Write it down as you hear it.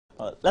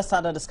Let's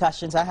start the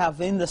discussions. I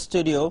have in the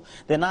studio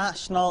the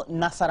National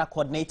Nasara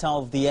Coordinator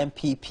of the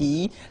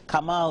MPP,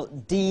 Kamal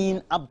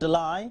Dean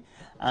Abdullahi,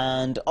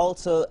 and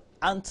also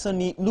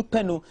Anthony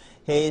Lupenu.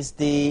 He is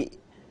the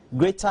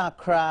Greater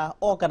Accra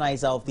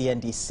organizer of the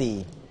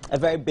NDC. A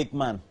very big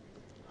man.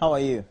 How are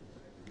you?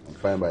 I'm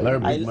fine by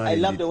you. I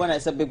love the when I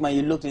said big man,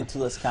 you looked into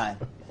the sky.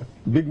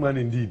 Big man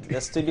indeed. The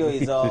studio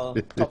is all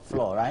top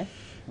floor, right?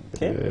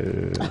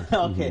 Okay.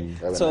 Okay.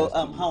 So,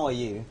 how are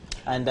you?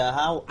 And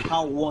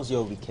how was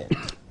your weekend?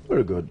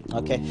 Very good.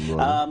 Okay.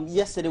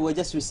 Yesterday we were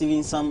just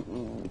receiving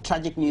some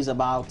tragic news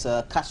about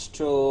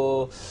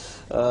Castro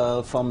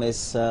from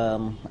his.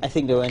 I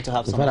think they went to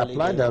have some. I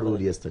applied that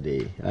road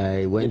yesterday.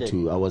 I went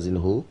to. I was in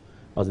Ho.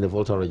 I was in the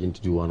Volta region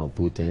to do one or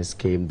two things.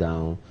 Came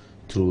down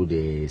through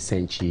the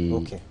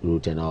Senchi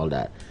route and all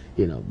that,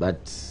 you know.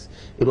 But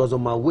it was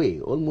on my way,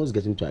 almost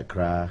getting to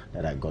Accra,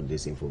 that I got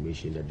this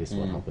information that this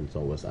one happened. So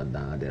I was at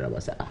down there. I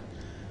was like,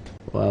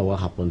 well, what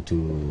happened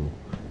to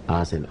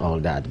us and all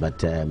that?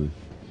 But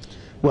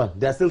well,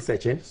 they're still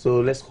searching.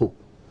 So let's hope.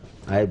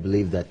 I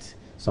believe that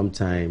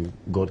sometime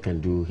God can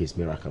do His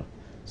miracle.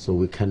 So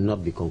we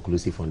cannot be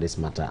conclusive on this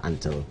matter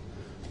until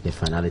the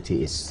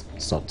finality is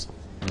sought.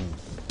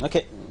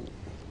 Okay.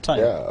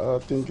 Yeah, I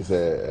think it's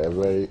a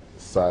very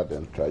sad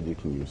and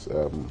tragic news.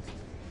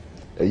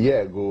 A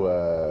year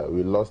ago,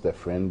 we lost a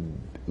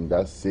friend in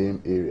that same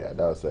area.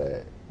 That was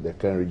the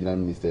current regional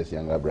minister's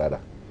younger brother.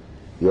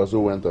 He also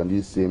went on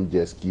this same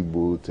jet ski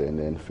boat and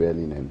then fell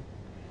in.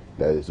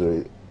 And so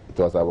it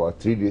was about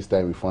 3 days'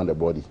 time we found the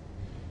body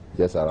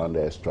just around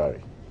the estuary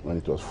when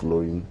it was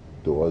flowing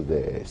towards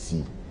the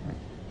sea.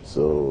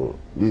 So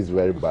this is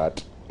very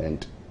bad,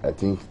 and I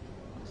think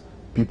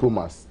people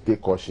must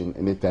take caution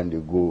anytime they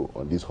go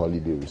on this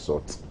holiday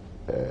resort.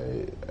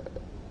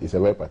 It's a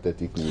very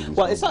pathetic news.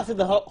 Well, it's not that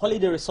the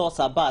holiday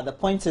resorts are bad. The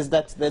point is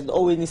that there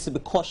always needs to be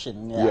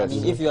caution. Yeah? Yes. I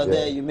mean, if you're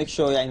there, you make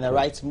sure you're in the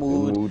right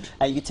mood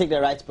and you take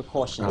the right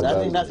precautions. I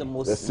think that's the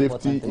most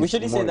important thing. We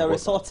shouldn't say the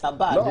resorts are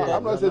bad. No,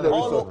 I'm not saying the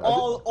resorts.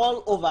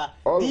 All over.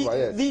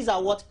 These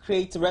are what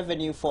create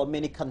revenue for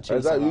many countries.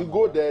 Exactly. You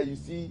go there, you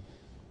see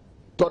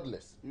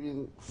toddlers,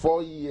 even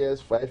 4 years,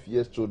 5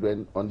 years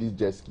children on this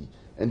jet ski.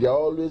 And they are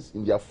always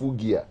in their full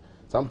gear.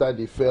 Sometimes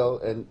they fell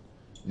and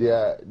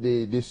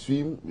they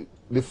swim,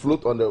 they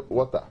float on the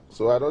water.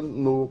 So I don't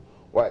know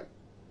why.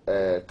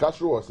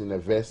 Castro was in a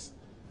vest,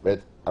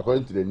 but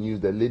according to the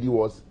news, the lady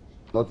was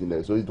not in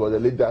there. So it was the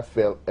lady that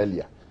fell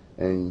earlier.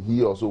 And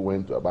he also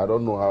went to, but I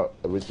don't know how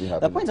everything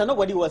happened. The point is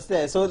nobody was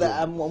there, so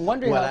I'm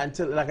wondering. Well,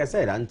 until, like I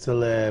said, until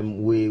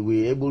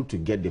we're able to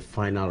get the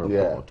final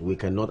report, we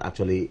cannot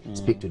actually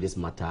speak to this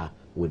matter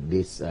with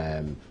this.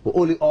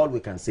 All we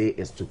can say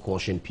is to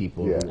caution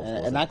people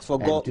and ask for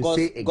God's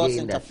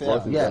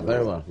interference.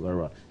 Very well, very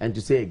well. And to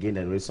say again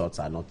that resorts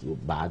are not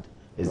bad.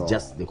 It's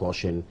just the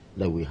caution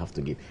that we have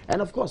to give.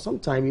 And of course,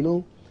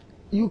 sometimes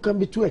you can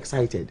be too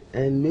excited,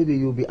 and maybe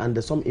you'll be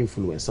under some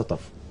influence, sort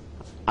of.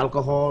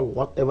 Alcohol,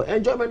 whatever.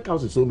 Enjoyment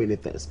counts with so many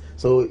things.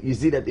 So you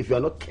see that if you are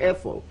not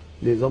careful,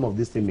 then some of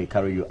these things may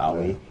carry you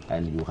away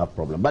and you have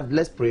problems. But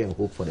let's pray and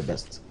hope for the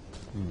best.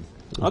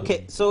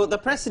 Okay, so the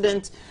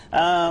president,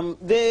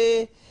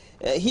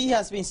 he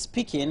has been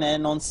speaking,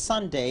 and on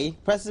Sunday,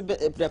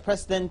 the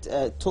president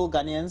told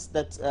Ghanaians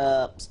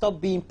that stop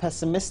being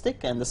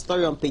pessimistic, and the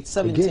story on page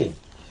 17. Again.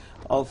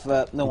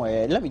 No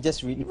worry, let me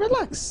just read it.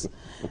 Relax.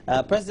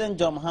 President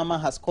John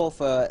Mahama has called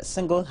for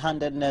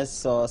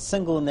single-handedness or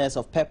singleness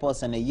of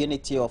purpose and a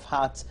unity of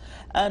heart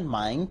and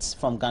mind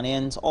from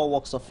Ghanaians, all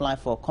walks of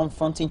life, for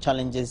confronting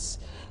challenges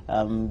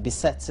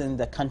besetting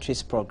the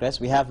country's progress.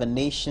 We have a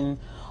nation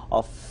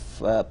of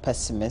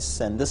pessimists,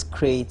 and this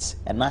creates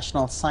a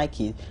national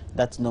psyche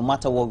that no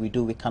matter what we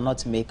do, we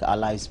cannot make our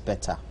lives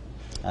better.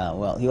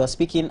 Well, he was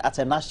speaking at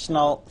a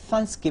national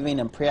Thanksgiving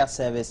and prayer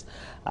service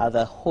at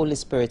the Holy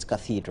Spirit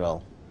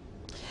Cathedral.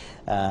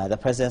 The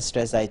president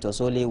stressed that it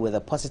was only with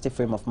a positive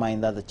frame of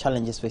mind that the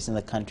challenges facing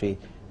the country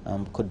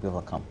could be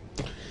overcome.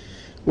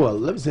 Well,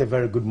 let me say a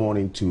very good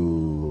morning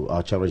to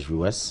our cherished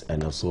viewers,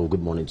 and also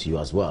good morning to you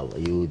as well.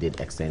 You did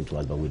extend to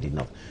us, but we did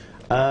not.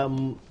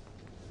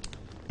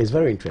 It's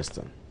very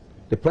interesting.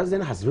 The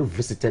president has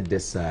revisited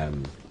this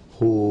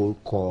whole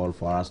call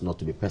for us not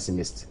to be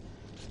pessimists,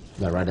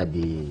 but rather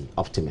be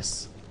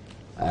optimists.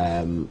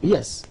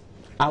 Yes,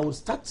 I will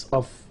start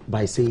off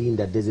by saying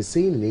that there's a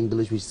saying in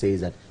English which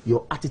says that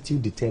your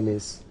attitude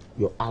determines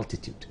your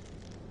altitude.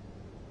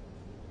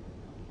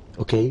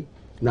 Okay?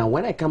 Now,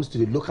 when it comes to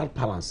the local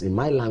parlance in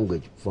my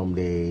language from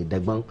the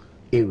Dagbang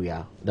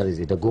area, that is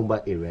the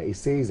Dagomba area, it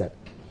says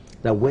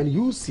that when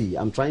you see,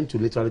 I'm trying to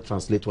literally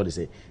translate what they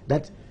say,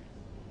 that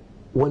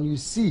when you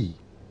see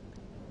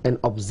and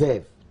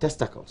observe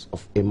testicles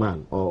of a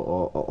man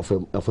or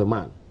of a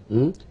man,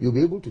 you'll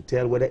be able to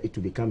tell whether it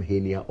will become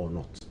hernia or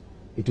not.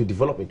 It will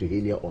develop into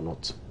hernia or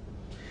not.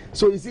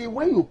 So you see,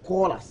 when you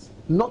call us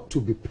not to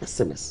be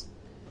pessimists,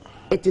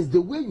 it is the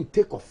way you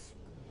take off.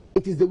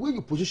 It is the way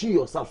you position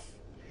yourself.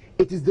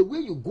 It is the way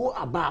you go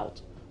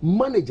about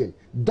managing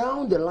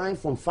down the line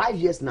from 5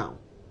 years now,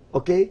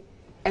 okay,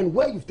 and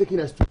where you've taken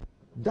us to.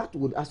 that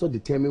would also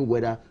determine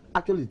whether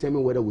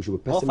we should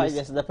be pessimists. 5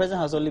 years. The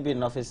president has only been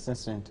in office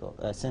since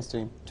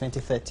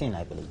 2013,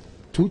 I believe.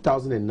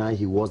 2009,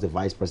 he was the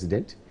vice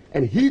president,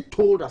 and he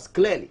told us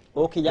clearly.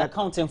 Okay, you're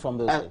counting from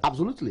those.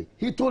 Absolutely.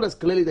 He told us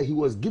clearly that he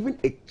was given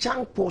a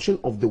chunk portion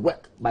of the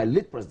work by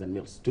late President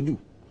Mills to do.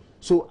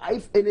 So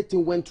if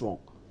anything went wrong,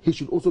 he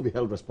should also be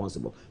held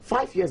responsible.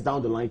 5 years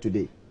down the line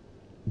today,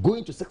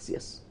 going to 6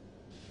 years,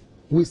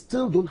 we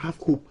still don't have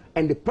hope.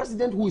 And the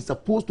president, who is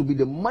supposed to be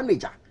the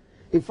manager,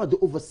 in fact, the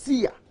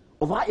overseer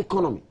of our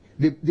economy,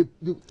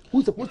 who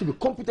is supposed to be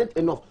competent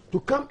enough to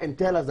come and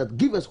tell us that,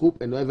 give us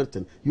hope and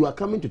everything, you are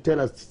coming to tell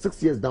us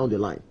 6 years down the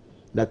line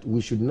that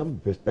we should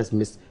not be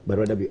pessimists but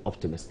rather be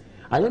optimists.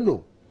 I don't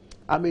know.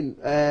 I mean,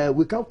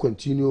 we can't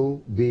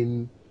continue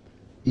being,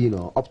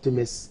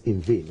 optimists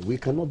in vain. We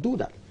cannot do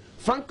that.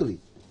 Frankly,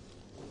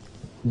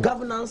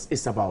 governance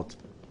is about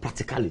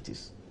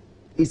practicalities.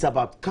 It's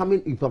about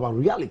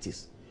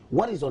realities.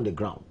 What is on the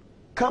ground?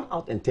 Come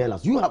out and tell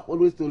us. You have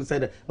always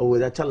said, oh,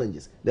 there are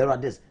challenges. There are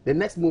this. The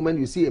next moment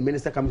you see a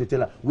minister coming to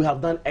tell us, we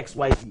have done X,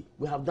 Y, Z.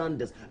 We have done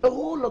this. A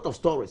whole lot of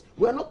stories.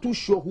 We are not too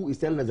sure who is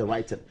telling us the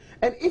right thing.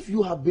 And if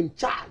you have been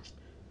charged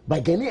by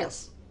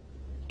Ghanaians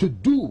to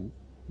do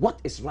what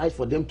is right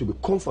for them to be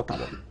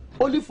comfortable,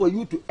 only for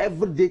you to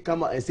every day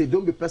come out and say,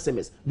 don't be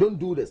pessimists, don't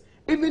do this.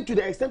 Even to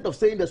the extent of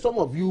saying that some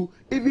of you,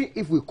 even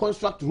if we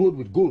construct road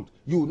with gold,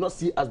 you will not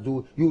see us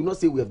do, you will not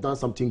say we have done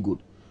something good.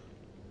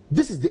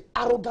 This is the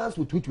arrogance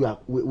with which we are.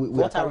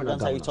 What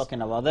arrogance are you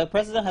talking about? The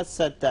president has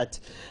said that,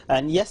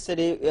 and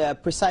yesterday,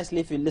 precisely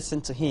if you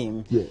listen to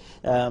him,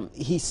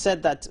 he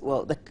said that,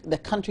 well, the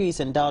country is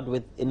endowed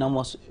with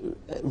enormous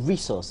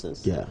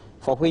resources,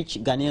 for which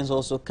Ghanaians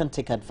also can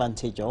take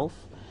advantage of,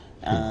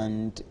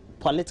 and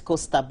political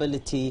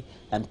stability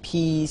and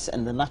peace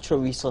and the natural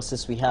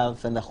resources we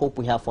have and the hope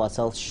we have for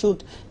ourselves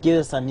should give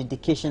us an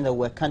indication that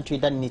we're a country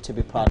that need to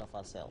be proud of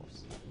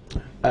ourselves.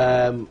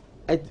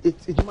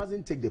 It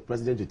mustn't take the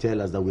president to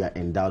tell us that we are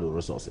endowed with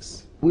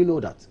resources. We know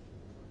that.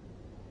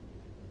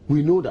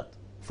 We know that.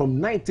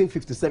 From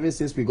 1957,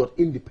 since we got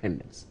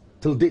independence,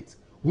 till date,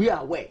 we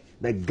are aware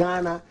that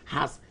Ghana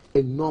has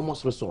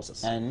enormous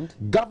resources. And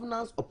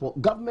government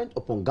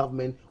upon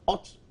government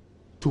ought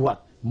to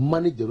what?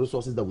 Manage the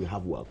resources that we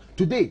have well.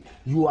 Today,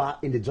 you are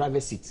in the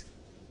driver's seat.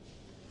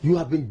 You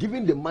have been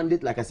given the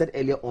mandate, like I said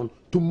earlier on,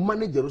 to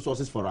manage the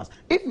resources for us.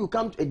 If you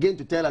come again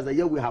to tell us that,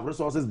 yeah, we have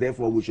resources,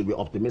 therefore we should be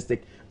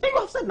optimistic, then you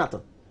have said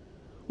nothing.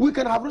 We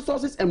can have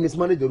resources and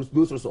mismanage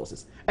those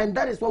resources. And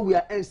that is what we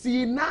are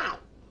seeing now.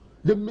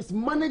 The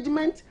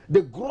mismanagement,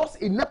 the gross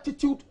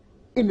ineptitude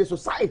in the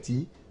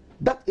society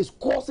that is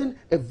causing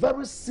a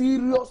very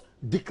serious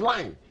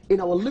decline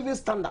in our living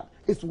standard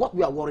is what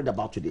we are worried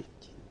about today.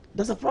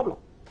 That's a problem.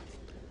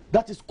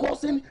 That is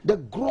causing the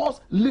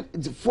gross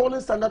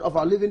falling standard of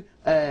our living,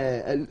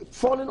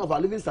 falling of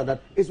our living standard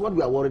is what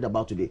we are worried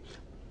about today.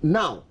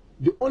 Now,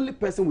 the only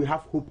person we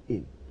have hope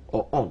in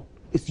or on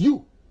is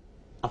you.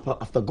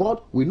 After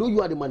God, we know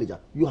you are the manager.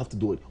 You have to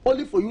do it.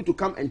 Only for you to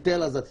come and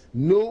tell us that,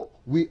 no,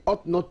 we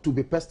ought not to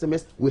be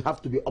pessimists. We have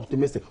to be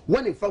optimistic.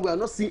 When in fact, we are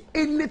not seeing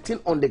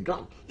anything on the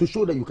ground to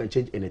show that you can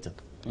change anything.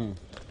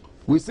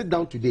 We sit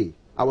down today,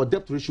 our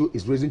debt ratio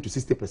is raising to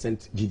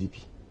 60% GDP.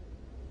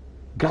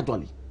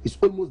 Gradually. It's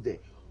almost there.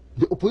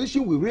 The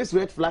opposition will raise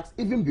red flags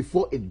even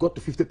before it got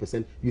to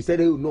 50%. You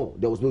said, oh, no,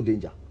 there was no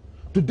danger.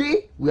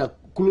 Today, we are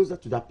closer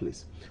to that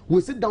place.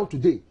 We sit down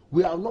today,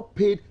 we are not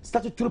paid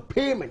statutory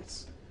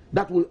payments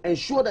that will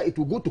ensure that it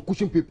will go to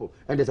cushion people,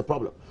 and there's a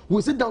problem.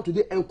 We sit down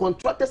today, and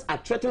contractors are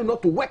threatening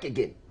not to work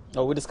again.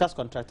 Oh, we discuss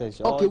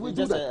contractors. Okay, we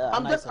do that.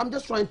 I'm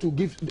just trying to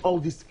give all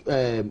these,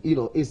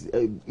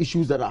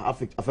 issues that are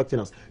affecting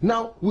us.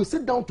 Now, we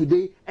sit down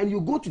today and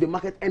you go to the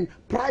market and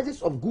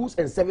prices of goods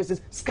and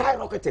services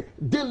skyrocketed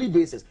daily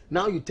basis.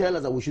 Now you tell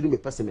us that we shouldn't be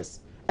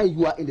pessimists, and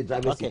you are in the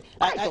driver's seat.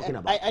 What are you talking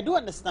about? I do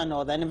understand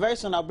all that, and very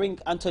soon I'll bring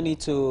Anthony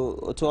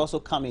to also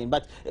come in.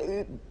 But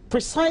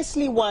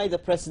precisely why the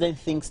president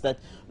thinks that,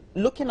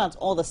 looking at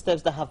all the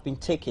steps that have been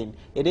taken,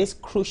 it is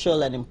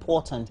crucial and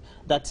important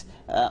that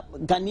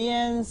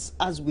Ghanaians,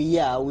 as we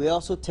are, we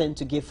also tend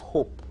to give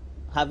hope,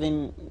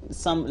 having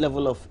some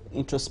level of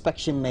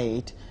introspection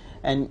made,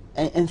 and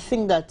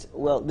think that,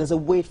 well, there's a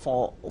way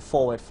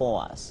forward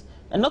for us.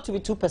 And not to be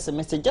too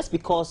pessimistic, just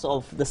because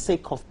of the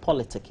sake of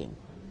politicking.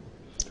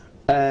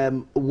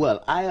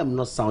 Well, I am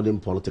not sounding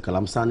political.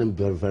 I'm sounding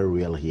very, very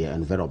real here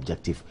and very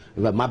objective.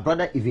 My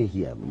brother, even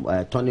here,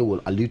 Tony,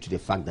 will allude to the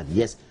fact that,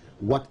 yes,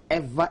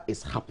 whatever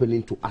is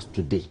happening to us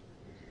today,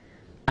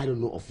 I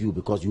don't know of you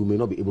because you may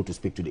not be able to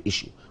speak to the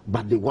issue,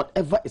 but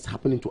whatever is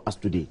happening to us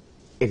today,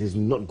 it is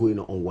not going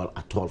on well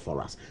at all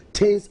for us.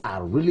 Things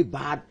are really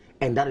bad,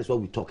 and that is what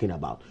we're talking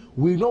about.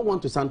 We don't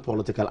want to sound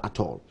political at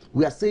all.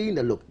 We are saying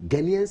that, look,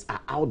 Ghanaians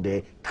are out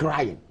there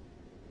crying.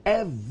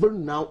 Every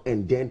now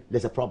and then,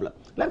 there's a problem.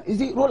 You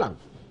see, Roland,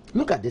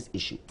 look at this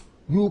issue.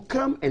 You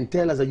come and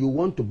tell us that you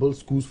want to build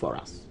schools for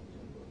us.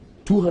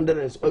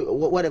 200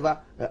 whatever,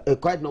 a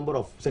quite number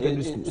of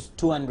secondary schools.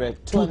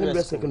 200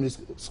 secondary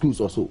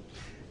schools or so.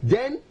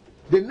 Then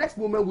the next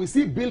moment we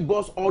see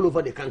billboards all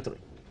over the country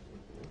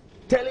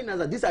telling us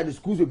that these are the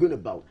schools we're going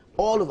about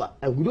all over,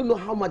 and we don't know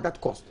how much that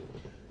cost.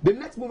 The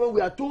next moment we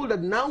are told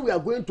that now we are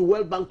going to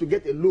World Bank to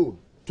get a loan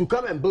to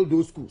come and build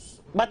those schools.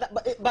 But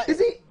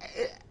is it?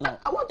 No.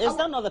 Is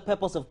that not the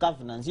purpose of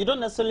governance? You don't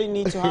necessarily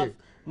need to have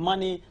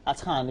money at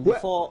hand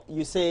before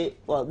you say,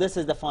 well, this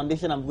is the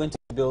foundation I'm going to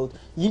build.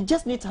 You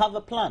just need to have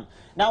a plan.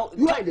 Now,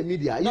 you are in the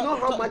media. You know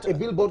how much a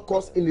billboard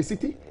costs in the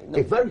city?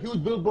 A very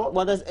huge billboard.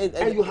 Well,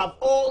 and you have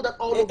all that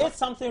all over. It's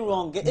something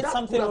wrong. It's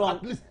something wrong.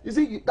 At least, you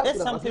see, that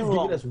it's something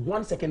wrong. Given us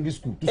one secondary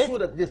school to show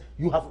that yes,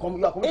 you are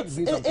committed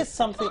to doing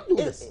something.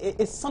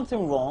 It's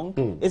something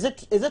wrong. Is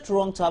it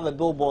wrong to have a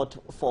billboard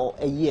for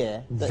a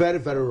year? Very,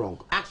 very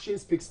wrong. Action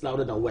speaks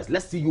louder than words.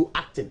 Let's see you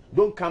acting.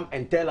 Don't come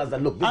and tell us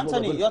that look. This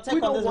Anthony, your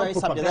take on this very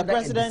subject. The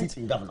president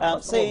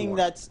saying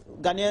that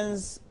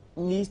Ghanaians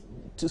need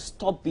to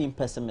stop being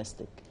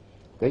pessimistic.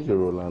 Thank you,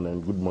 Roland,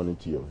 and good morning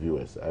to your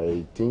viewers.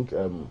 I think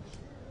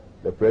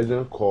the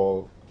president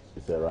call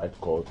is a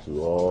right call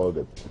to all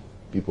the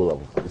people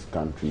of this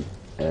country.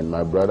 And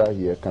my brother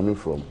here, coming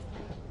from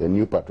the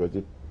New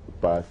Patriotic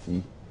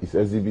Party, is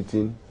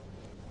exhibiting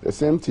the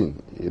same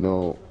thing. You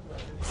know,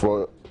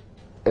 for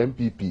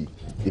MPP,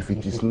 if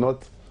it is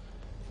not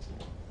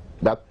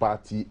that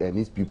party and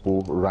its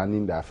people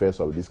running the affairs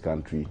of this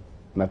country,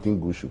 nothing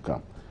good should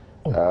come.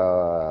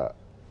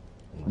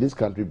 This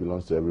country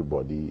belongs to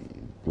everybody,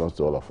 it belongs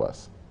to all of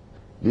us.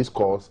 These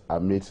calls are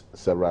made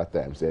several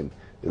times, and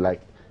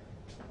like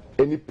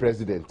any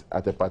president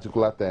at a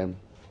particular time,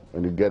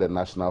 when you get a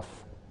national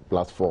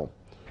platform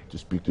to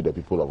speak to the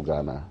people of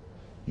Ghana,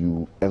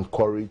 you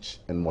encourage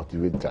and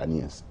motivate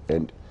Ghanaians.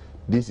 And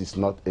this is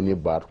not any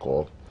bad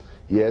call.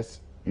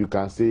 Yes, you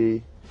can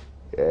say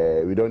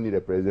we don't need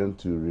a president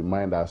to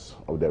remind us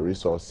of the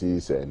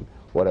resources and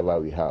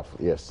whatever we have.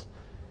 Yes.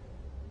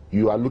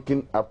 You are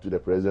looking up to the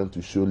president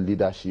to show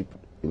leadership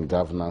in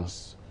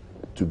governance,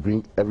 to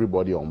bring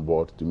everybody on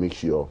board, to make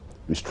sure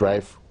we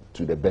strive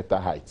to the better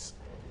heights.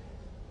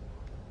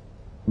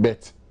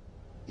 But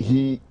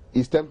he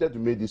is tempted to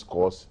make this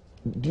course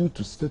due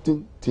to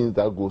certain things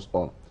that goes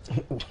on.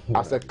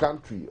 As a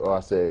country or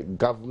as a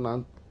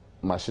government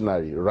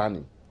machinery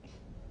running,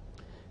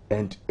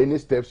 and any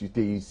steps you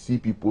take, you see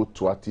people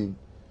thwarting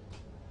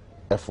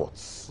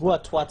efforts. Who are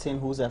thwarting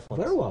whose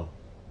efforts? Very well.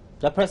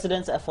 The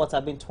president's efforts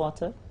have been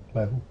thwarted?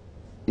 By who?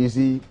 Is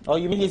he? Oh,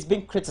 you mean he's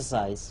been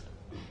criticized?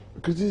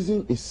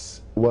 Criticism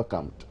is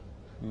welcomed,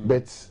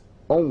 but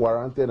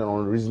unwarranted and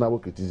unreasonable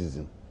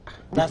criticism.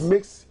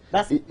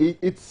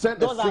 It sends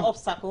those are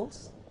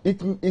obstacles.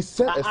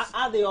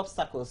 Are they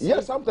obstacles?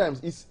 Yes,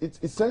 sometimes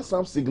it sends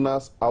some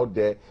signals out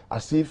there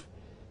as if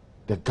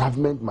the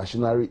government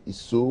machinery is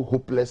so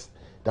hopeless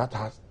that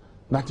has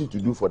nothing to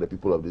do for the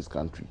people of this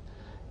country.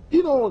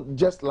 You know,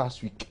 just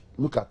last week,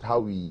 look at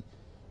how we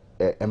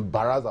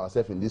embarrass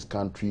ourselves in this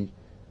country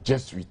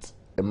just with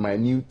a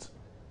minute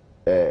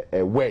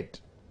word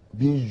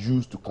being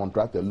used to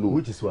contract a loan.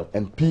 Which is what?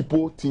 And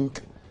people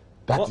think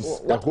that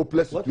is a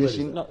hopeless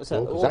situation. No,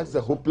 sir, that is a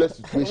hopeless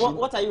situation.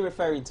 What are you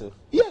referring to?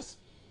 Yes.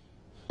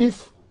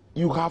 If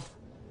you have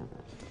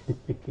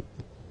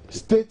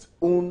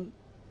state-owned,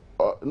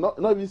 not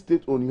even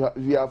state-owned,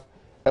 you have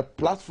a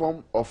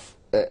platform of,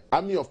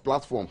 army of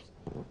platforms.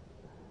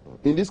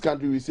 In this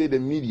country, we say the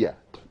media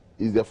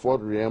is the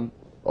fourth realm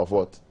of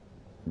what?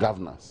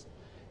 Governance.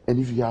 And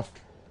if you have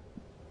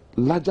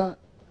larger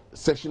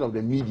section of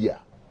the media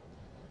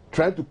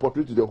trying to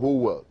portray to the whole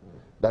world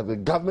that the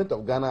government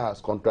of Ghana has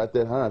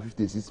contracted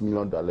 $156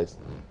 million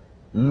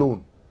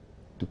loan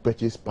to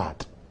purchase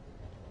part,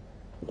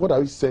 what are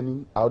we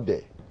sending out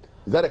there?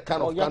 Is that a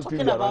kind of country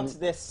you're talking about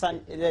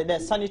the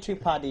sanitary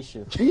pad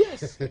issue?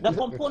 Yes. The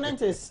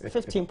component is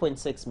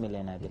 15.6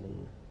 million, I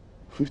believe.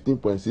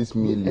 15.6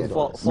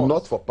 million.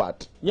 Not for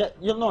part. Yeah,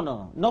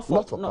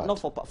 not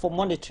for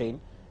monitoring.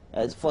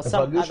 For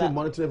some other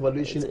monitoring,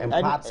 evaluation, and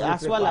parts,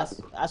 as well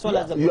as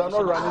the. You are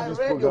not running this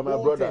program,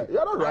 my brother. You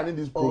are not running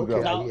this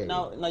program. Okay.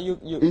 Now you.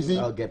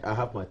 I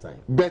have my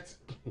time. But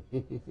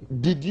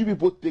did you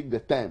people take the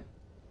time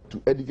to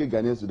educate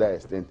Ghanaians to that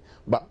extent?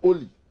 But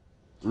only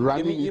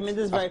running. You mean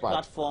this very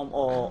platform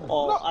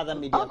or other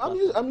media?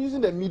 I'm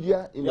using the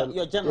media in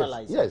you're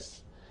generalizing.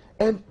 Yes,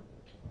 and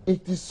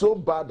it is so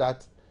bad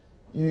that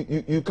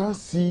you can't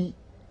see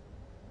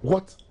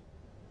what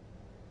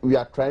we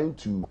are trying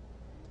to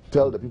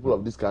tell the people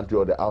of this country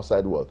or the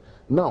outside world.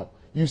 Now,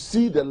 you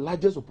see the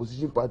largest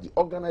opposition party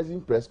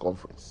organizing press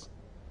conference,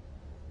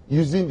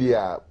 using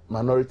their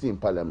minority in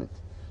parliament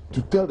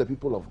to tell the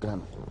people of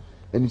Ghana.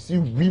 And you see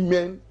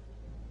women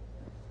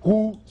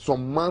who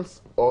some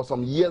months or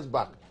some years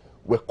back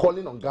were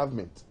calling on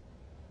government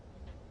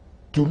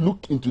to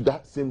look into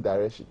that same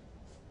direction.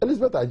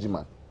 Elizabeth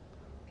Ajiman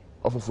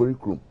of Ofori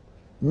Krum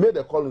made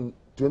a call in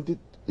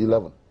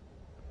 2011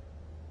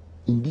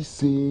 in this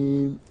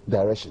same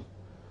direction.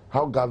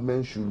 How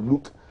government should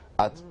look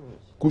at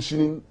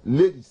cushioning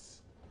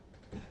ladies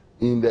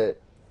in the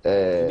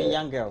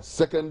young girls,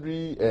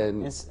 secondary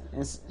and in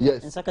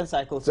second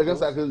cycle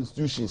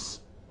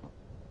institutions,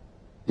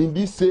 in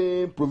this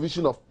same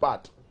provision of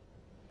part.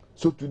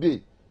 So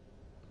today,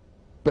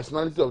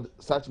 personality of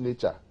such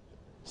nature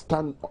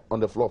stand on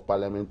the floor of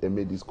Parliament and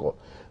make this call.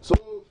 So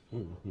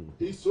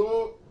it's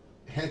so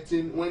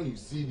hurting when you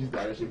see this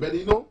direction. But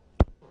you know,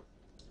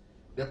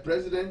 the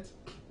president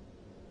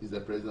is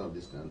the president of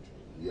this country.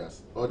 He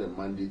has all the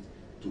mandate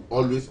to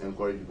always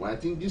encourage people. I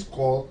think this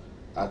call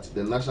at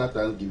the National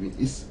Thanksgiving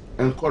is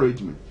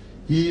encouragement.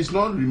 He is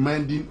not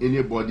reminding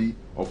anybody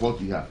of what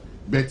we have.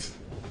 But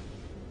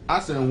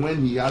as and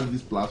when he has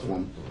this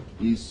platform,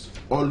 he's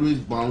always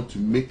bound to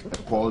make a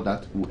call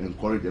that will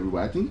encourage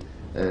everybody. I think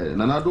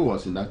Nanado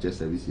was in that church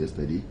service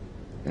yesterday,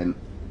 and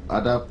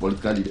other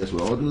political leaders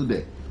were also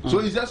there. So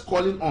he's just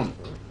calling on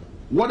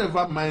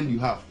whatever mind you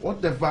have,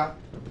 whatever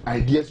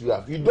ideas you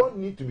have. You don't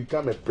need to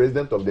become a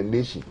president of the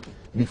nation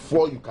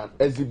before you can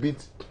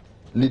exhibit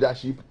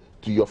leadership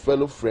to your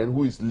fellow friend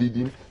who is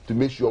leading to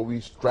make sure we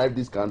strive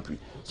this country.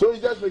 So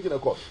he's just making a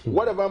call.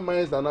 Whatever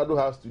minds Nanado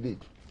has today,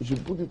 you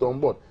should put it on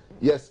board.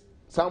 Yes,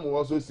 some will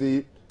also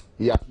say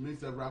he has made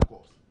several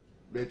calls,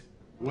 but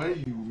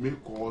when you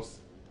make calls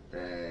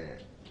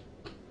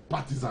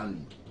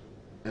partisanly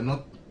and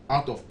not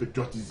out of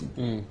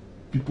patriotism,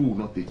 people will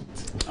not take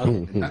it.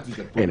 Okay. That is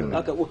the problem.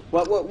 Okay,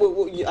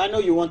 well, I know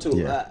you want to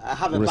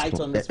have a bite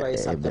on this very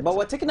subject, but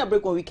we're taking a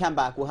break. When we come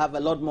back, we'll have a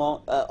lot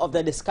more of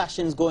the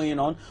discussions going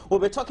on. We'll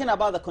be talking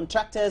about the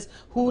contractors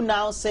who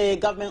now say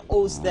government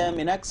owes them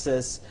in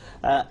excess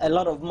a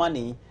lot of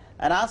money,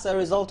 and as a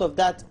result of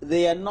that,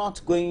 they are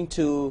not going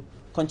to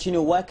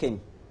continue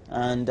working.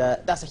 And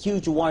that's a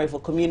huge worry for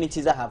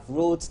communities that have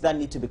roads that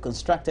need to be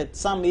constructed.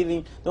 Some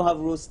even don't have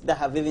roads that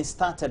have even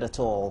started at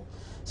all.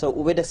 So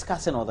we'll be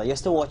discussing all that. You're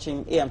still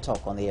watching AM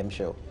Talk on the AM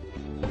Show.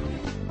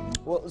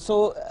 Well,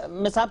 so,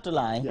 Ms.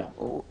 Abdullahi,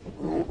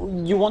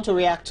 you want to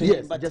react to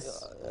it, but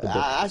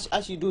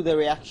as you do the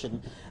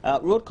reaction,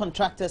 road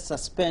contractors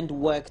suspend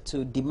work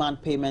to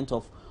demand payment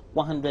of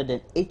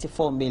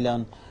 184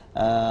 million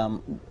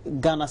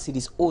Ghana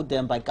cedis owed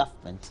them by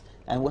government.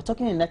 And we're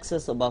talking in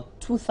excess of about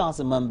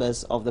 2,000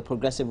 members of the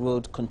Progressive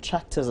Road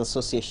Contractors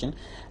Association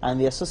and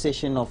the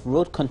Association of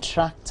Road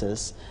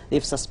Contractors.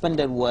 They've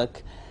suspended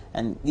work,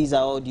 and these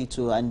are all due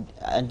to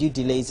undue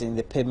delays in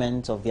the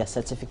payment of their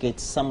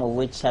certificates, some of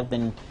which have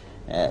been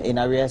in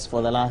arrears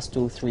for the last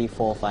 2, 3,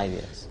 4, 5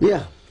 years.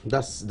 Yeah,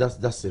 that's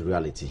the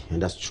reality,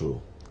 and that's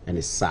true, and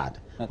it's sad.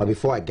 Okay. But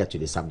before I get to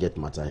the subject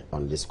matter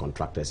on this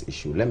contractors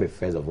issue, let me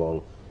first of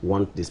all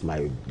want this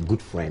my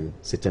good friend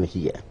sitting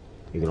here,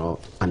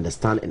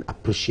 understand and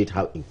appreciate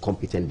how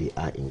incompetent they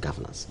are in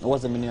governance.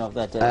 What's the meaning of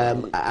that?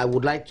 I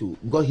would like to,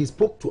 because he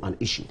spoke to an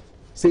issue,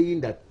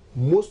 saying that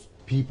most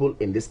people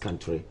in this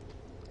country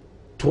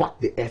twat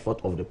the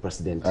effort of the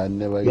president. I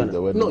never use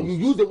the word. No, you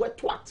use the word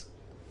twat.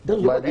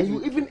 And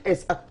you even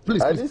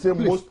please. I didn't say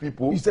most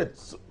people. You said,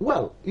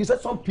 well, you said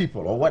some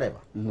people or whatever.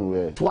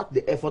 Twat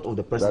the effort of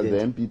the president.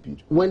 That's the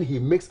MPP. When he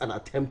makes an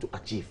attempt to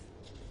achieve.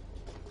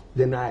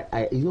 Then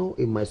I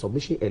in my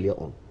submission earlier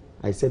on,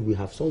 I said we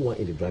have someone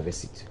in the driver's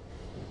seat.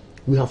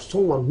 We have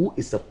someone who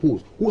is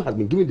supposed, who has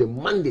been given the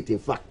mandate, in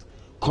fact,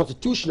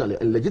 constitutionally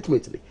and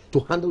legitimately, to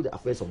handle the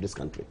affairs of this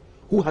country.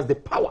 Who has the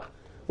power.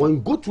 When you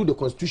go through the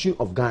constitution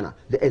of Ghana,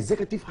 the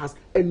executive has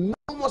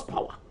enormous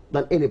power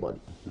than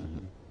anybody.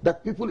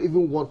 That people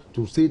even want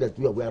to say that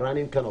we are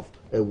running kind of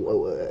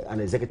an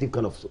executive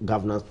kind of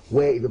governance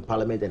where even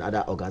parliament and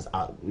other organs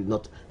are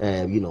not,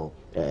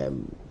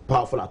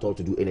 powerful at all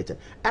to do anything.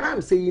 And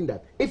I'm saying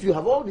that if you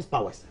have all these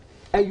powers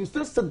and you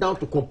still sit down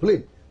to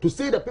complain, to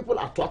say that people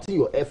are thwarting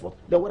your effort,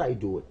 then what are you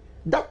doing?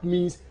 That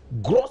means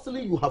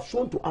grossly you have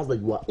shown to us that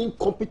you are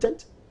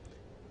incompetent,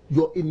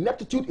 your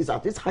ineptitude is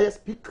at its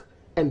highest peak,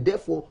 and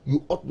therefore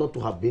you ought not to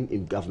have been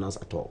in governance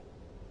at all.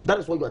 That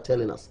is what you are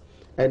telling us.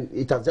 And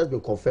it has just been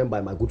confirmed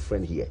by my good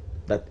friend here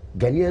that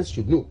Ghanaians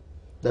should know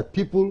that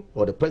people,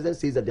 or the president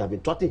says that they have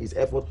been thwarting his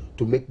effort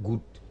to make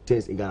good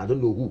things in Ghana. I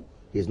don't know who.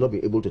 He has not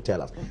been able to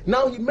tell us.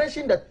 Now he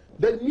mentioned that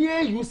the mere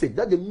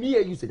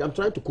usage, I'm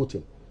trying to quote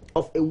him,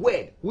 of a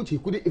word which he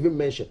couldn't even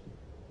mention.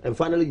 And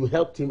finally you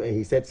helped him and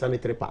he said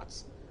sanitary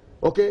pads.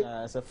 Okay?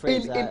 It's a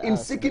phrase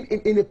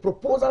in a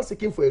proposal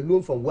seeking for a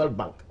loan from World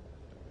Bank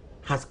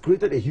has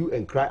created a hue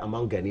and cry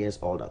among Ghanaians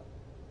all that.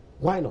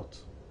 Why not?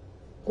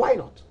 Why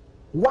not?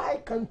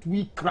 Why can't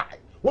we cry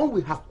when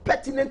we have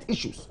pertinent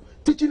issues,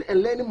 teaching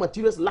and learning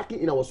materials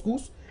lacking in our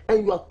schools,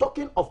 and you are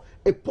talking of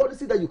a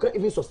policy that you can't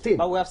even sustain?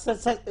 But we have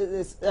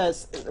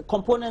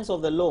components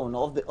of the loan,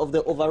 of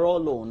the overall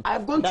loan.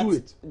 I've gone through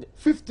it.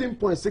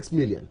 15.6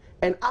 million.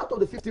 And out of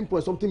the 15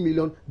 point something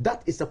million,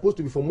 that is supposed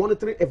to be for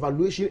monetary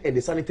evaluation and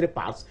the sanitary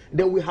parts.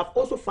 Then we have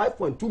also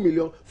 5.2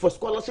 million for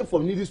scholarship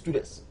for needy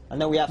students.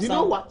 And then we have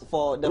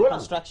for the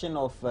construction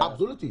of...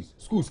 absolutely,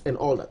 schools and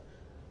all that.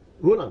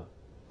 Roland,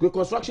 the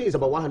construction is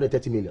about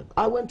 130 million.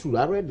 I went through,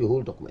 I read the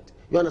whole document.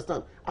 You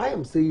understand? I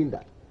am saying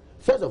that,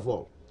 first of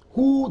all,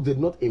 who did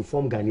not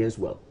inform Ghanaians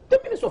well? The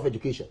Minister of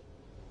Education.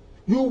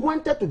 You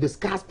wanted to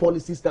discuss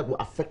policies that will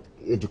affect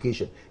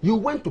education. You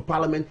went to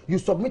Parliament, you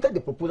submitted the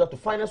proposal to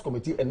Finance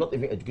Committee and not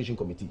even Education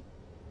Committee.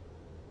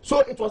 So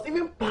it was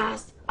even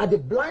passed at the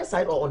blind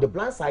side or on the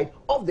blind side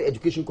of the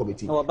Education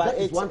Committee. Oh, but that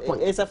is one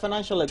point. It's a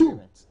financial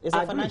agreement. It's a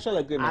agree. financial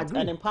agreement.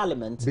 And in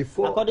Parliament,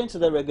 Before, according to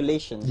the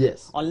regulations,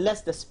 yes,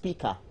 unless the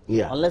Speaker,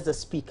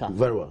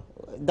 very well,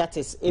 that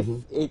is,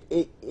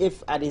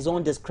 if at his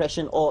own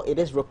discretion or it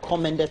is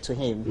recommended to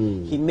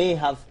him, he may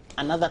have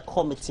another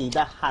committee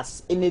that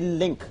has any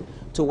link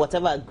to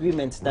whatever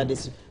agreement that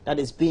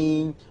is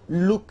being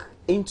looked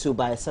into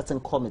by a certain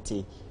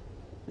committee.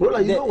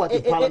 Well, you know what?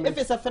 If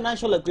it's a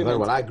financial agreement,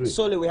 well, I agree.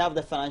 solely we have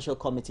the financial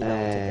committee.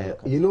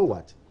 You know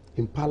what?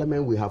 In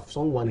Parliament, we have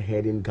someone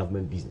heading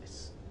government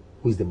business,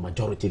 who is the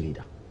majority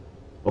leader.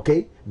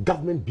 Okay?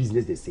 Government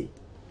business, they say.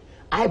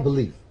 I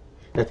believe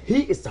that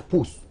he is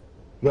supposed,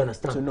 you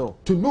understand,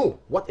 to know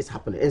what is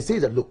happening and say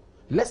that, look,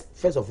 let's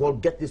first of all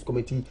get this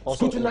committee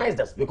scrutinize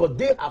us, because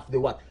they have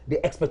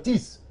the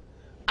expertise.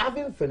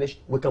 Having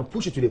finished, we can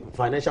push it to the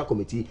financial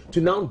committee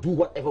to now do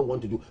whatever we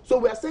want to do. So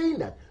we are saying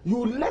that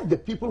you let the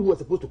people who are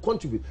supposed to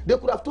contribute. They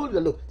could have told you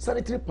that, look,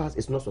 sanitary pass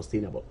is not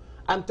sustainable.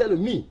 I'm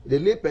telling me, the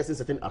lay person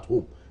sitting at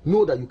home,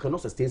 know that you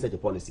cannot sustain such a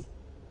policy.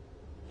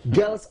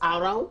 Girls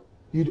are around.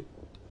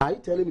 Are you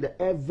telling me that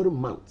every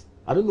month,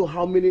 I don't know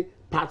how many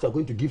parts you are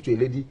going to give to a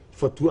lady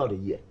for throughout the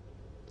year?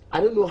 I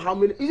don't know how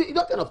many,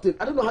 that kind of thing.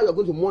 I don't know how you're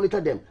going to monitor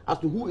them as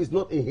to who is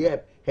not in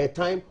her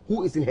time,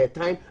 who is in her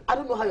time. I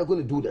don't know how you're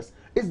going to do this.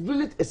 It's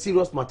really a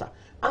serious matter.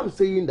 I'm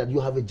saying that you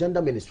have a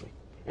gender ministry,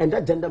 and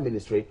that gender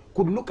ministry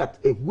could look at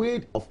a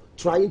way of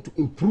trying to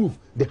improve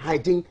the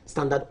hygiene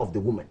standard of the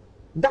woman.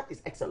 That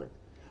is excellent.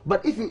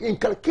 But if you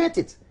inculcate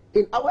it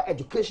in our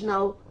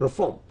educational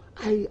reform,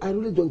 I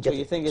really don't get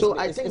it. So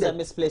I think it's a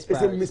misplaced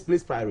priority. It's a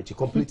misplaced priority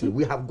completely.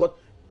 We have got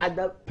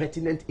other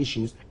pertinent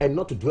issues, and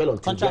not to dwell on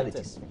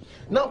trivialities.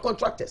 Now,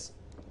 contractors,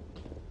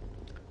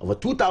 over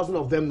 2,000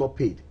 of them not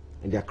paid,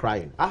 and they're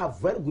crying. I have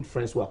very good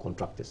friends who are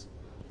contractors.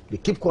 They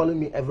keep calling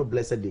me every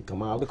blessed day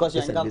come out. Because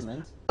you're in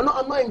government? No,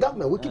 I'm not in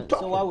government. We keep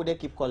talking. So why would they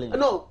keep calling you?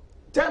 No,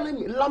 telling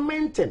me,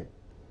 lamenting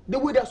the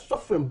way they're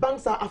suffering.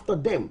 Banks are after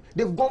them.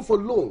 They've gone for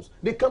loans.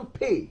 They can't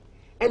pay.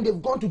 And they've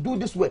gone to do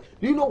this way.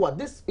 Do you know what?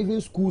 This even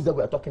schools that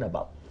we are talking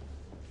about,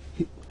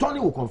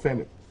 Tony will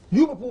confirm it.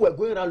 You people were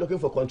going around looking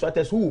for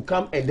contractors who will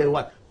come and then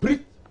what?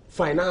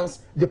 Pre-finance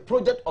the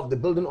project of the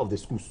building of the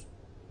schools.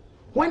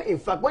 When in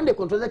fact, when the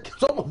contractor,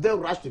 some of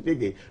them rush to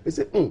take it, they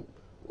say,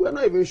 we're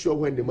not even sure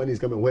when the money is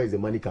coming, where is the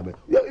money coming.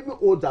 We have even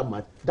owed that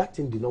much. That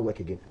thing did not work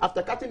again.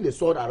 After cutting the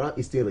sword around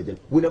Eastern region,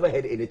 we never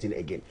heard anything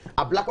again.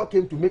 A Blackwa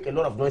came to make a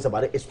lot of noise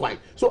about it. It's fine.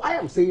 So I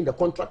am saying the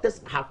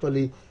contractors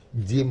actually,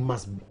 they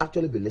must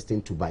actually be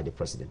listened to by the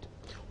president.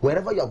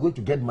 Wherever you are going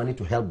to get money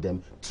to help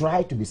them,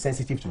 try to be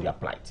sensitive to their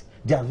plight.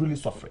 They are really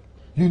suffering.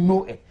 You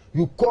know it.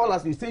 You call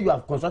us, you say you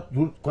have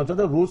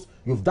contracted rules,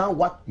 you've done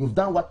what,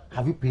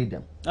 have you paid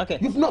them? Okay.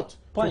 You've not.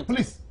 Point. So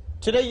please.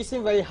 Today you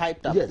seem very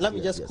hyped up. Yes, Let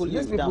me just cool you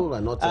people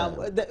down. Are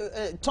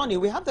not, Tony,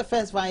 we have the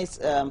first vice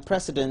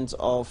president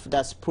of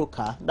that's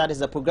PROCA, that is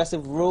the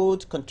Progressive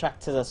Road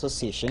Contractors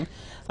Association,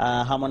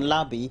 Hamon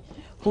Labi,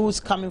 who's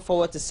coming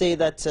forward to say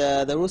that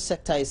the road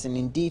sector is in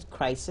indeed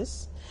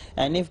crisis.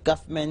 And if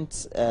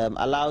government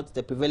allowed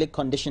the prevailing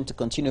condition to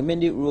continue,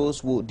 many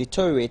roads will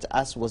deteriorate,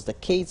 as was the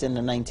case in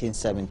the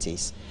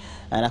 1970s.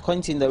 And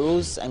according to the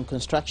roads and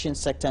construction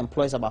sector,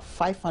 employs about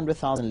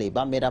 500,000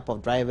 labor, made up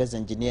of drivers,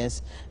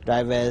 engineers,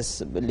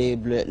 laborers,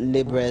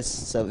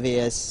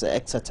 surveyors,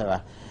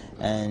 etc.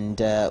 And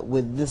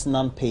with this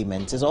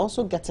non-payment, is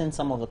also getting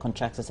some of the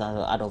contractors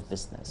out of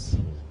business.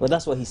 Well,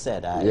 that's what he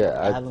said.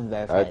 I haven't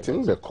verified. I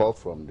think the call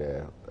from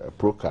the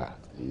PROCA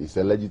is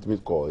a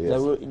legitimate call. Yes.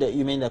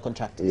 You mean the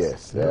contractors?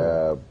 Yes.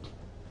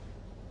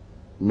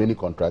 Many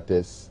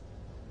contractors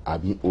are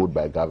being owed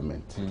by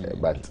government,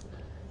 but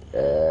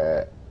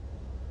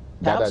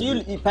perhaps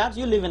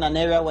you live in an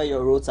area where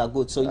your roads are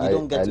good, so you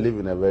don't get. I live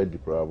in a very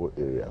deplorable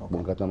area.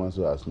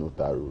 Monkatamanso has no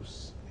tar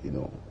roads. You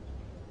know,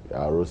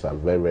 our roads are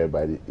very, very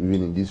bad.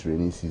 Even in this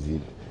rainy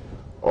season,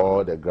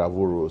 all the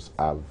gravel roads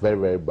are very,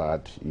 very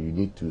bad. You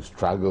need to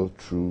struggle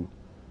through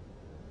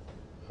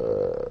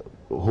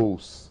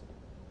holes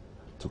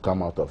to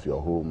come out of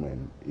your home,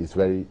 and it's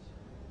very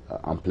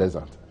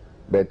unpleasant.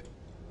 But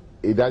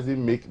it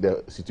doesn't make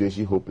the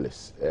situation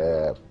hopeless.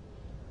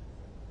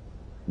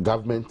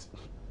 Government,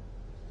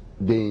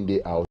 day in,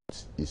 day out,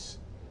 is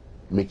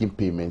making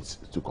payments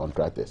to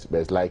contractors. But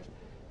it's like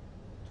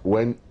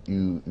when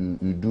you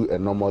do a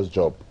normal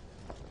job,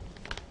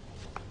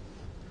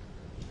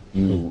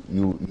 you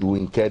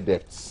incur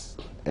debts,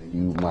 and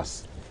you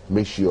must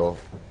make sure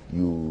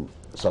you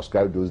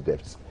subscribe those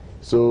debts.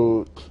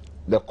 So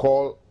the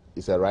call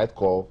is a right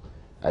call.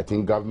 I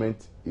think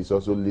government is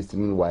also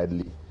listening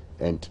widely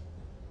and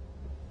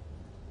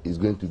is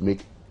going to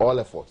make all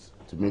efforts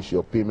to make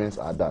sure payments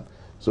are done.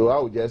 So I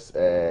would just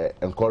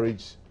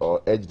encourage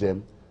or urge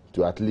them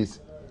to at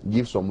least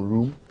give some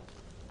room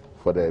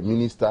for the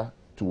minister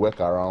to work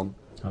around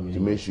to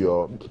make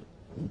sure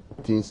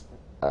things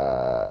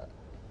are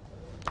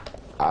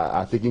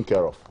taken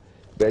care of.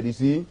 But you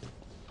see,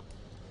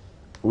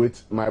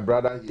 with my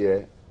brother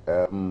here,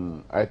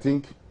 I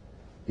think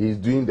he's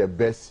doing the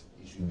best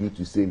he should do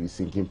to save his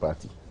sinking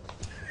party.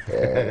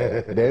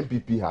 the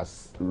MPP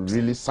has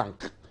really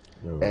sunk,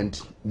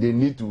 and they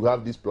need to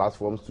have these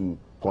platforms to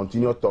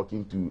continue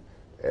talking to.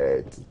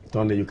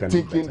 Tony, you can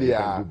thinking do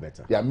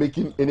better. They are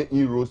making any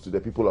inroads to the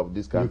people of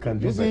this country. You can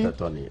do better,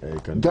 Tony.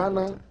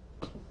 Ghana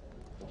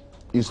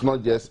is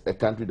not just a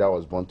country that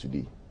was born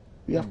today.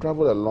 We have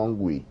traveled a long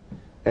way,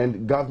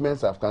 and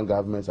governments have come,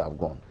 governments have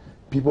gone.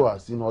 People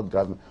have seen what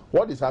government.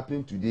 What is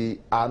happening today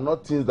are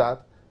not things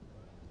that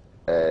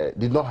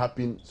did not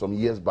happen some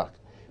years back.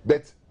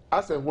 But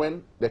as and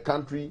when the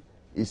country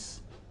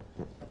is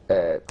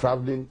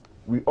traveling,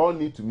 we all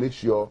need to make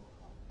sure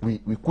we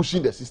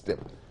cushion the system.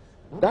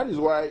 That is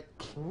why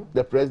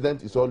the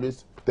president is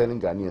always telling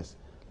Ghanaians,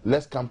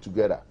 let's come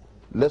together.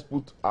 Let's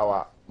put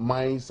our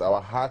minds,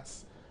 our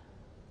hearts,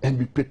 and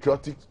be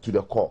patriotic to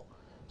the core.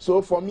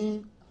 So for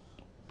me,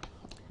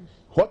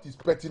 what is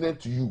pertinent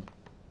to you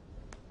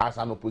as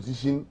an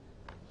opposition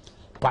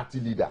party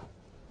leader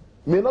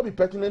may not be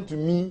pertinent to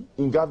me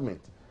in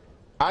government.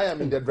 I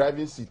am in the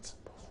driving seat.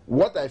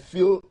 What I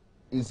feel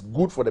is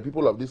good for the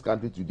people of this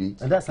country today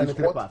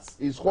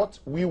is what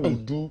we will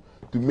do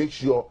to make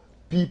sure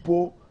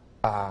people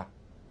are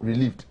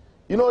relieved.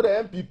 You know, the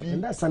MPP.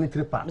 And that's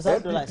sanitary part.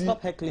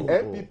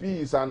 MPP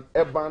is an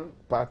urban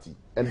party,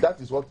 and that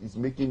is what is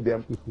making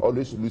them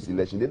always lose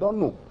election. They don't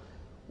know.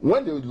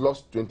 When they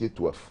lost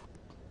 2012.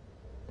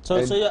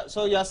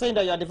 So you are saying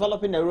that you are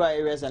developing the rural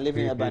areas and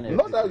living in urban areas?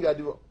 Not that we are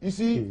you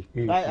see,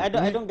 I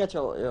don't get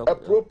your a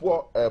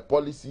proper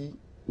policy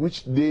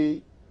which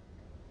they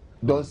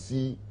don't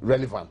see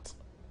relevant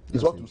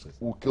is what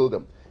will kill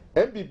them.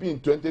 MPP in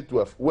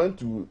 2012 went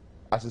to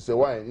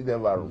Asisewa and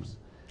Eden Rooms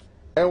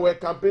and were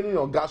campaigning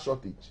on gas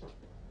shortage.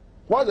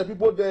 Why the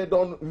people there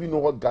don't even know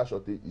what gas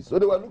shortage is? So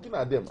they were looking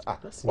at them.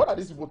 What are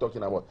these people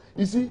talking about?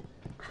 You see,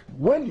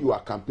 when you are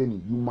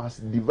campaigning, you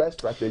must devise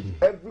strategy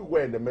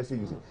everywhere in the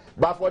message you say.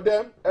 But for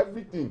them,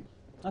 everything.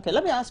 Okay,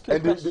 let me ask you a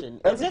question.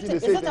 Is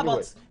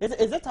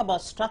it about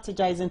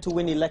strategizing to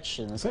win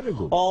elections,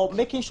 or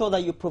making sure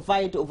that you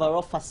provide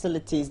overall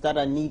facilities that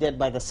are needed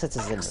by the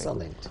citizens?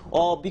 Excellent.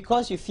 Or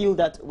because you feel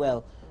that,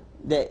 well,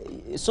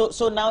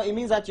 so now it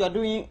means that you are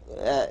doing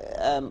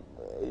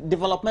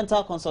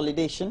developmental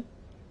consolidation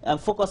and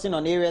focusing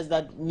on areas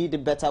that need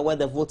it better, where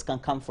the votes can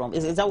come from.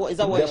 Is that what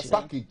you're saying?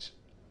 Package,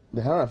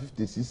 the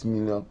 $156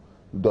 million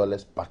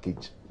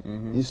package,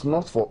 is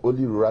not for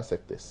only rural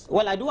sectors.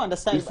 Well, I do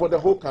understand. It's for the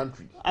whole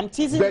country. I'm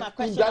teasing my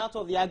question out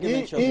of the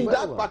argument. In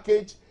that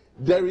package,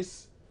 there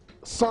is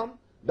some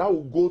that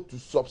will go to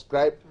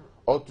subscribe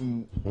or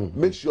to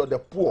make sure the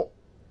poor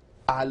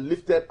are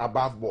lifted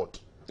above board.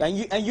 And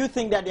you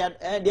think that the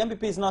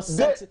MPP is not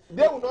sensitive?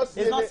 They will not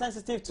see not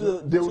sensitive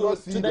to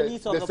the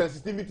needs of the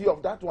sensitivity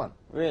of that one.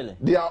 Really?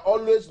 They are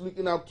always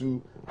looking up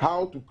to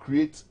how to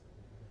create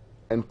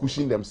and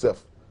cushion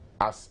themselves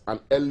as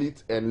an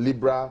elite and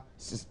liberal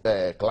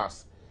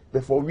class.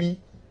 Before we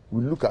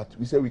look at,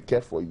 we say we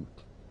care for you.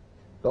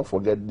 Don't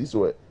forget, these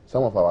were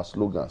some of our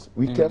slogans.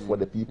 We care for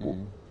the people.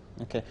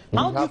 Okay.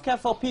 How do you care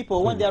for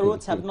people when their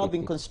roads have not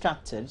been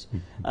constructed?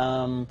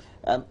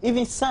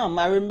 Even some,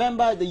 I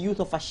remember the youth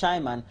of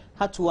Ashaiman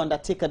had to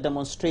undertake a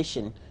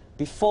demonstration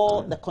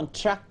before the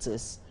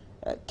contractors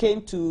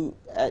came to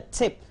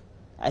tip,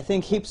 I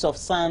think, heaps of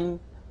sand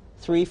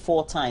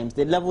 3-4 times.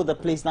 They leveled the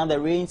place. Now the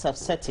rains have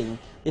set in.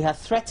 They have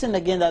threatened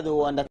again that they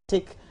will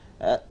undertake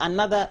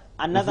another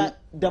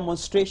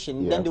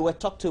demonstration. Then they were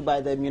talked to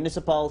by the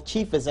municipal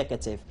chief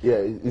executive. Yeah,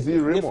 is it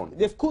Raymond?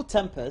 They've cooled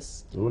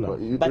tempers, but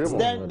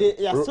Raymond, then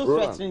they are still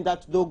threatening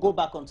that they'll go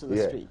back onto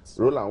the streets.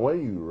 Roland,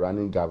 when you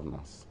running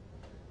governance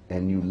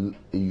and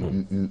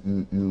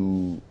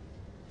you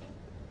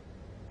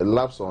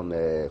lapse on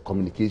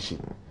communication,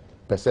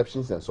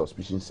 perceptions and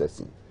suspicion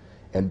setting,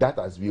 and that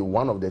has been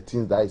one of the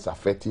things that is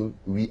affecting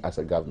we as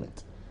a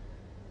government.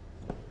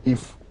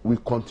 If we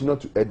continue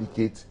to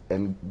educate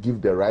and give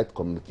the right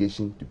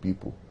communication to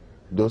people,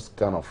 those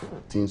kind of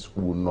things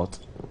will not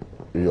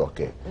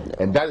reoccur.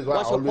 And that is why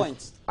What's your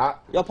point?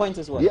 Your point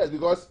is what? Yes,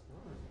 because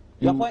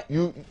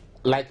you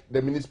like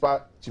the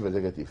municipal chief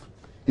executive,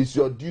 it's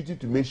your duty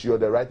to make sure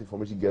the right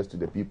information gets to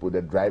the people,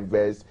 the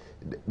drivers,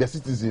 the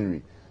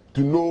citizenry, to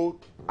know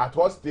at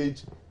what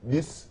stage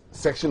this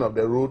section of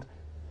the road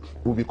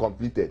will be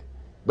completed.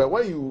 But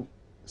when you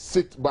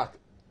sit back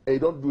and you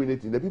don't do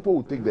anything, the people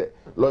will take the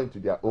law into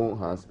their own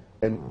hands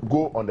and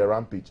go on the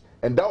rampage.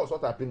 And that was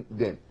what happened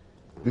then,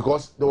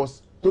 because there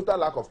was total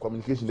lack of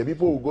communication. The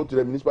people will go to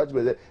the municipality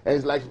and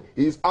it's like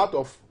he's out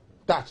of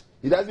touch.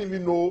 He doesn't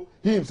even know.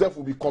 He himself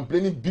will be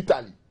complaining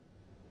bitterly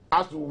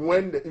as to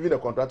when even the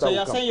contractor will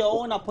come. So you're saying your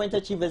own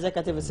appointed chief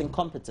executive is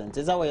incompetent?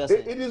 Is that what you're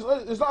saying?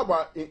 It's not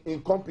about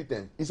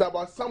incompetence. It's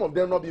about some of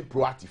them not being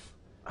proactive.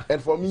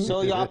 And for me,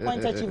 so your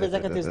appointed chief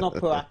executive is not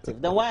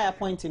proactive. Then why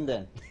appoint him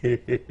then?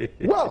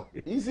 Well,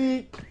 you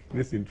see,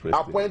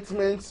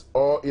 appointments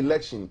or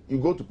election, you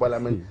go to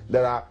parliament,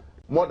 there are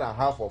more than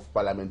half of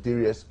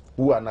parliamentarians who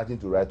who are nothing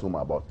to write home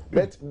about.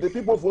 But the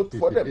people vote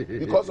for them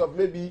because of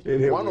maybe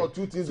one or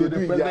two things they do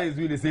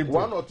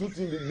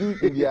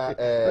in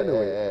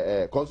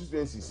their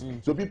constituencies.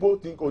 So people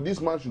think, oh, this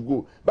man should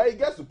go. But he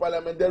gets to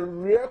parliament, the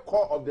real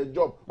core of the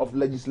job of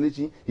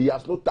legislation, he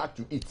has no tact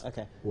to it.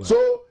 Okay. Wow.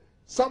 So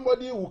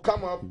somebody will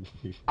come up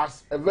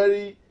as a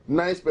very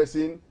nice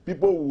person.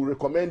 People will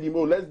recommend him,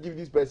 oh, let's give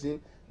this person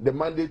the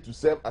mandate to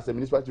serve as a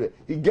municipal chair.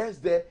 He gets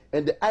there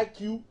and the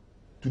IQ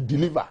to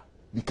deliver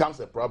becomes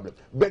a problem.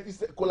 But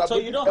it's a collaborative So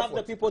you don't have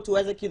effort. the people to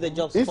execute the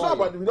jobs. It's not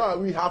about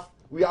we have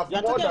You're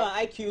more talking than about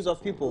IQs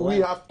of people. we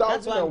have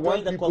That's why I'm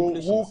drawing the people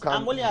conclusions. who can.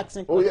 I'm only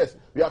asking. Oh yes,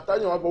 we have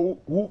 1,001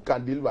 people who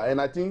can deliver,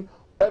 and I think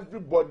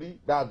everybody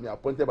that has been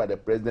appointed by the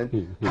president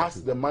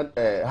has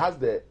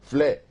the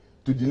flair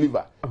to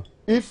deliver.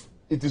 If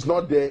it is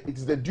not there, it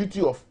is the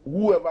duty of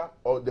whoever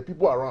or the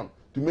people around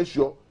to make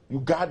sure you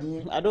guard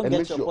him. I don't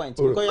get your point.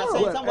 Because you're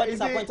saying somebody is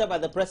appointed by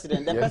the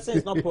president. The person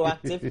is not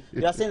proactive.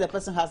 You are saying the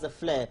person has the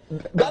flair.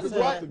 That is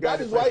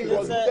why he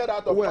was lifted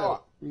out of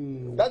power.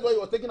 That's why he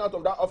was taken out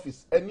of that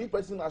office. A new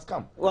person has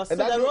come. Well, so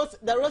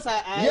the roads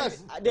are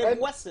they've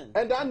worsened.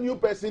 And that new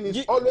person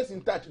is always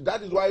in touch.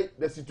 That is why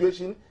the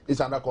situation is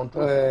under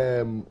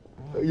control.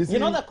 You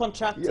know the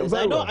contractors.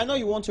 I know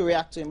you want to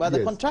react to him, but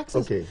the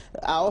contractors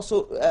are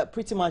also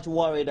pretty much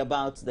worried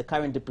about the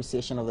current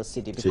depreciation of the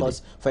city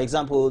because, for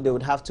example, they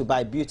would have to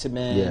buy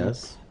bitumen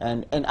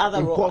and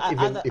other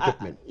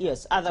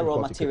other raw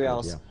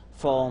materials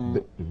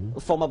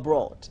from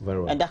abroad,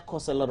 and that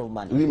costs a lot of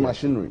money.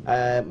 Machinery,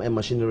 and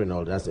machinery and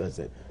all that. That's what I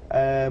said.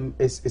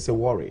 It's a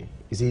worry.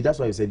 You see, that's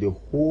why I said the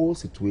whole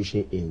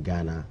situation in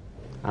Ghana,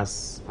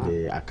 as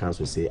the accounts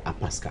will say,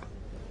 apaska.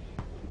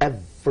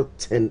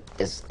 Everything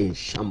is in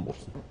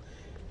shambles.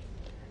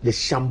 The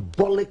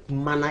shambolic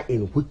manner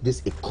in which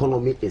this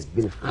economy is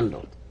being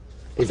handled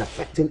is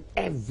affecting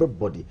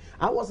everybody.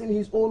 I was in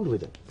his own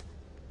region,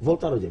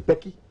 Volta region,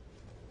 Peki,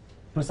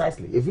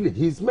 precisely, a village.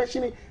 He's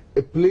mentioning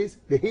a place,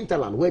 the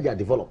hinterland, where they are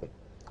developing.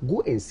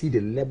 Go and see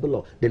the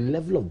level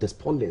of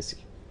despondency,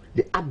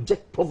 the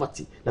abject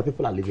poverty that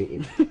people are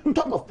living in.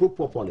 Talk of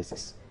pro-poor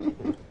policies.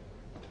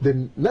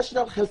 The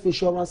National Health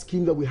Insurance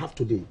Scheme that we have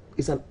today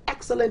is an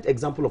excellent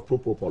example of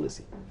pro-poor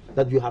policy.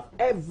 That you have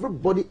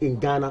everybody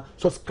in Ghana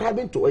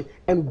subscribing to it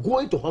and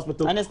going to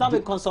hospital. And it's not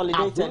been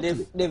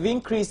consolidated. They've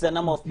increased the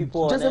number of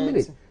people. Just a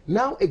minute.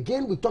 Now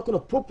again, we're talking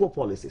of pro-poor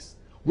policies.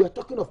 We are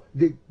talking of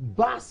the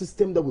bar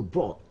system that we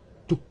brought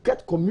to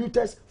get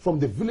commuters from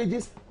the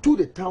villages to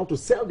the town to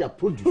sell their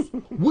produce,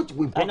 which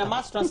we brought. And the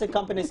mass transit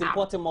companies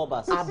importing more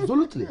buses.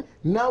 Absolutely.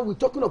 Now we're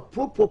talking of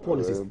pro-poor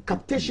policies,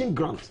 capitation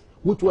grants,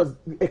 which was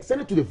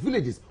extended to the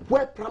villages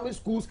where primary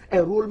schools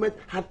enrollment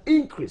had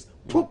increased.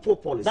 Pro-poor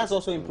policy. That's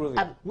also improving.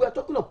 And we are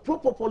talking of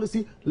pro-poor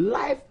policy,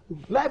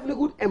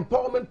 livelihood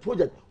empowerment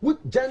project, which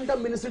Gender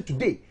Ministry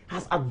today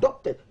has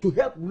adopted to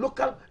help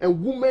local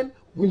and women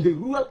in the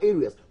rural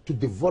areas to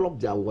develop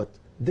their work.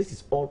 This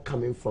is all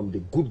coming from the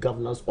good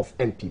governance of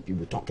NPP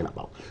we're talking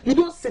about. You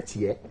don't sit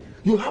here,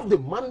 you have the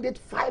mandate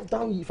 5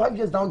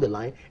 years down the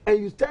line, and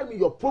you tell me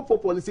your pro-poor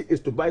policy is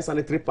to buy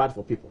sanitary pads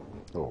for people.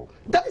 Oh.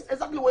 That is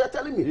exactly what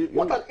you're telling me.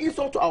 What an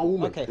insult to our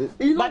women. Okay.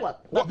 You know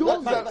what?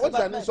 What's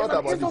an insult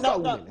about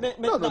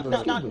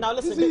this? Now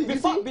listen,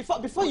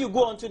 before you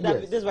go on to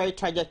this very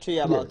trajectory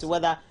about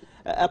whether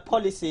a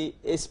policy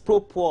is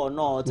pro-poor or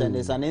not and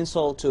is an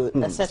insult to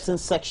a certain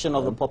section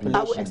of the population.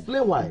 I will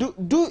explain why.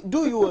 Do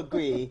you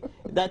agree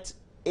that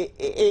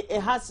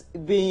it has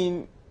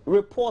been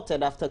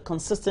reported after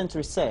consistent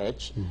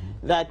research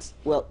that,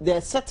 well, there are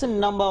a certain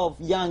number of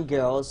young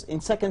girls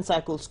in second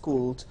cycle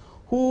schools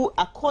who,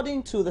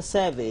 according to the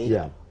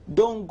survey,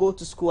 don't go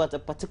to school at a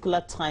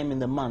particular time in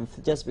the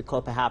month just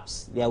because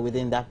perhaps they are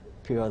within that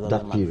period of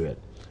the month?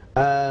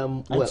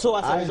 And so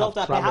as a result,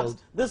 perhaps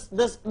this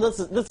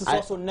is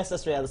also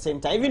necessary at the same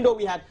time, even though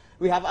we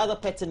have other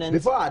pertinent.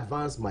 Before I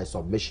advance my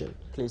submission,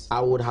 please, I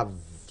would have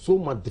so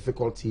much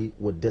difficulty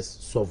with this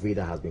survey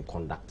that has been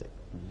conducted.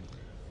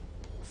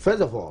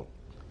 First of all,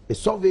 a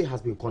survey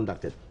has been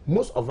conducted.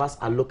 Most of us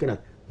are looking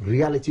at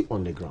reality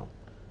on the ground.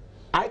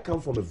 I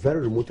come from a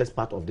very remotest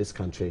part of this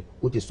country,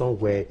 which is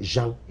somewhere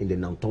Jean in the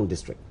Nantong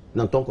district,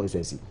 Nantong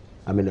constituency.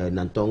 I mean,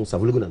 Nantong,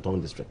 Savulugu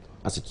Nantong district,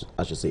 I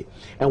should say.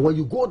 And when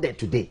you go there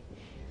today,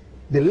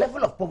 the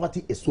level of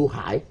poverty is so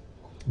high,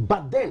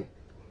 but then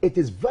it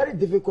is very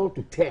difficult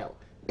to tell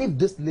if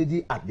this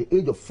lady at the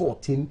age of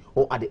 14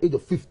 or at the age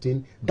of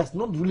 15 does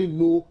not really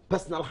know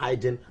personal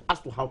hygiene as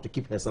to how to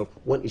keep herself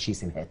when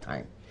she's in her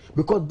time.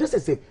 Because this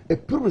is a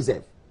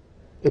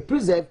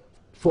preserve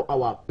for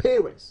our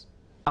parents,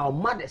 our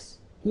mothers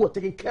who are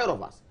taking care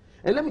of us.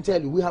 And let me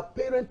tell you, we have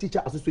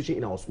parent-teacher association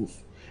in our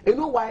schools. You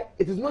know why?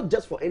 It is not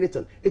just for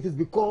anything. It is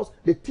because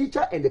the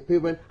teacher and the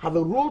parent have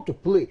a role to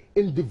play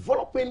in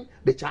developing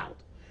the child.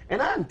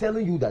 And I am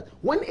telling you that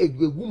when a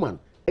woman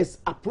is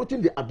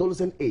approaching the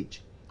adolescent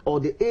age, or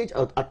the age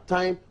at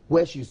time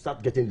where she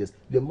start getting this,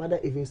 the mother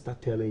even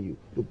start telling you,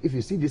 look, if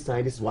you see this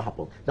sign, this is what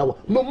happened. Now,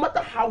 no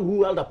matter how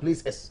rural the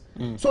place is.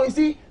 So you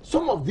see,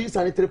 some of these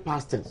sanitary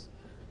pastors,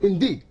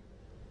 indeed,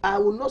 I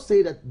will not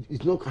say that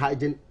it's not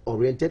hygiene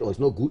oriented or it's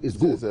not good. It's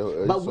good,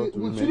 but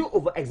we shouldn't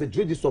over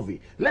exaggerate this survey.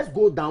 Let's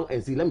go down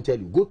and see. Let me tell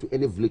you, go to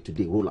any village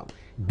today, Roland,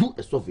 do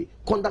a survey,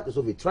 conduct a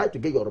survey, try to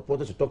get your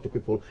reporters to talk to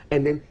people,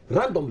 and then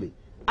randomly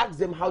ask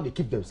them how they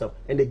keep themselves,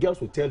 and the girls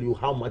will tell you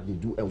how much they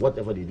do and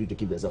whatever they do to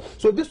keep themselves.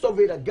 So this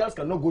survey that girls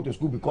cannot go to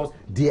school because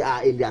they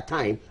are in their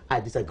time, I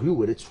disagree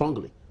with it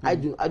strongly. I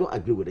don't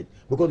agree with it,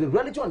 because the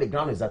reality on the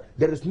ground is that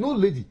there is no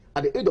lady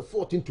at the age of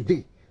 14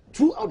 today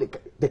throughout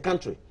the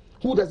country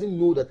who doesn't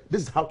know that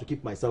this is how to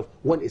keep myself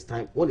when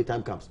the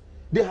time comes.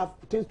 They have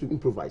things to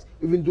improvise,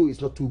 even though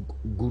it's not too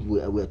good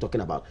we're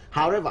talking about.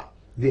 However,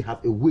 they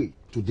have a way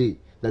today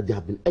that they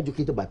have been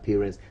educated by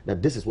parents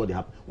that this is what they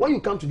have. When you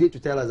come today to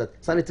tell us that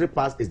sanitary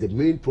pass is the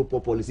main proper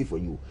policy for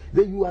you,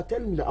 then you are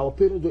telling me that our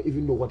parents don't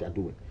even know what they are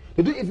doing.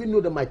 They don't even know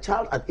that my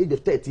child at age of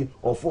 13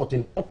 or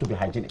 14 ought to be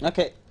hygienic.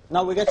 Okay.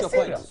 Now we get your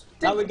point.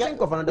 Now we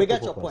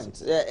get your point.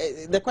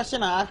 The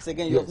question I asked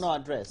again, you have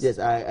not addressed. Yes,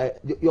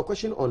 your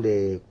question on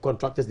the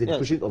contractors, the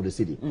depreciation of the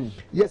city.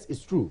 Yes,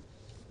 it's true.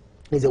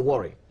 It's a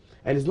worry,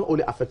 and it's not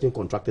only affecting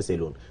contractors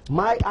alone.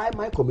 My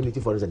community,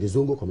 for instance, the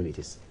Zongo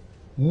communities,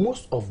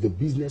 most of the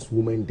business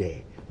women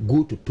there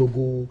go to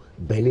Togo,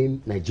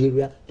 Benin,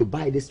 Nigeria to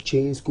buy these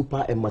chains,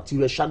 cooper, and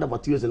materials, shadow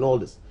materials, and all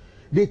this.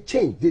 They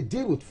change. They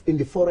deal with in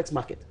the forex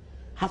market.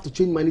 Have to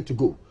change money to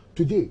go.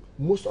 Today,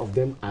 most of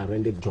them are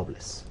rendered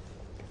jobless.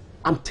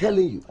 I'm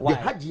telling you, the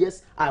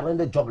Hajias are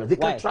rendered jobless. They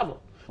can't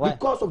travel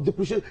because of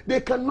depreciation. They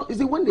cannot. You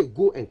see, when they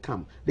go and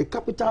come, the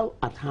capital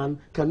at hand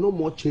can no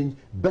more change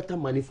better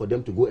money for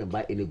them to go and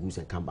buy any goods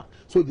and come back.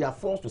 So they are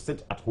forced to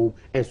sit at home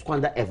and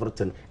squander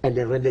everything, and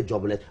they render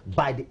jobless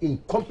by the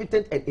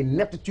incompetent and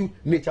ineptitude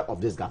nature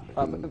of this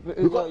government.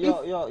 Because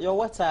your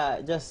words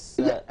are just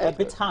a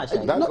bit harsh.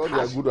 That's what they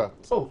are good at.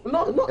 Oh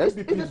no,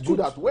 SPP is good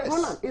at West.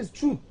 Roland, it's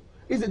true.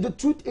 The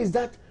truth is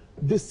that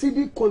the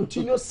city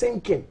continues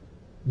sinking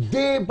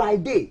day by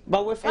day.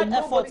 But we've had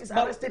efforts.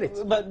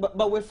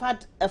 But we've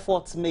had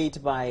efforts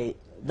made by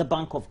the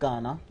Bank of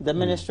Ghana, the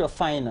Ministry of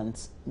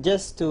Finance,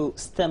 just to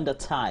stem the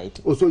tide.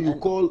 Oh, so you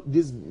call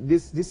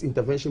this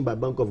intervention by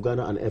Bank of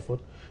Ghana an effort?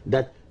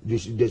 That there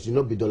should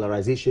not be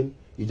dollarization?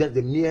 It's just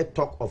the mere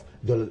talk of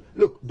dollar.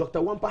 Look,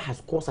 Dr. Wampa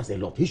has caused us a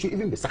lot. He should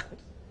even be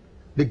sacked.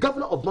 The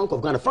governor of Bank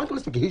of Ghana, frankly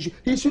speaking,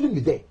 he shouldn't be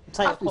there.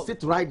 He has to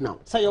sit right now.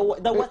 So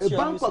the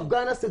Bank of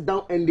Ghana sit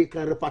down and they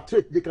can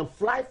repatriate. They can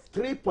fly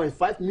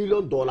 $3.5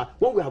 million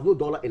when we have no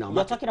dollar in our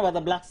market. You're talking about the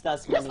Black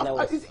Stars money.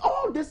 Yes,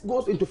 all this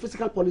goes into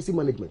fiscal policy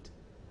management.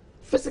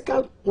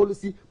 Fiscal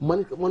policy,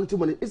 monetary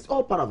money, it's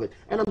all part of it.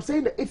 And I'm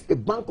saying that if a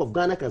Bank of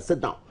Ghana can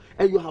sit down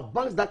and you have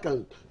banks that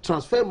can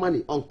transfer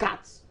money on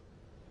cards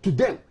to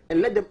them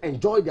and let them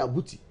enjoy their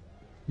booty,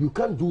 you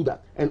can't do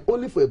that. And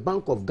only for a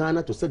Bank of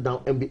Ghana to sit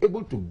down and be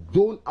able to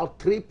dole out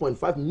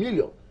 3.5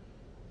 million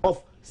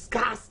of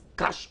scarce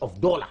cash of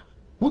dollar,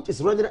 which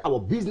is rendering our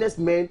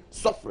businessmen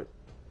suffering,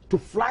 to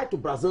fly to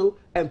Brazil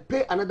and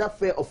pay another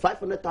fare of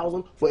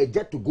 500,000 for a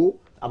jet to go,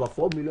 about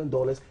 $4 million,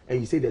 and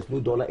you say there's no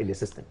dollar in the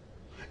system.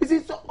 You see,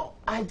 so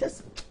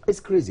it's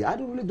crazy. I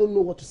really don't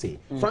know what to say.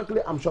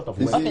 Frankly, I'm short of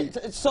words. Okay,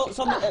 so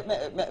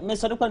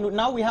Mr. Dupa,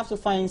 now we have to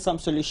find some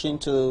solution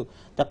to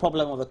the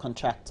problem of the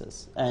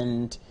contractors,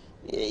 and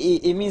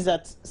it means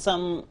that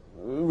some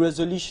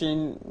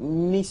resolution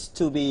needs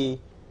to be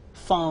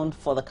found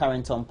for the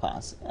current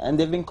impasse. And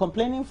they've been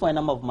complaining for a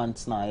number of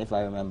months now, if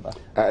I remember.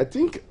 I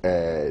think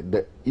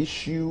the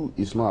issue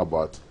is not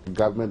about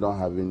government not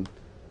having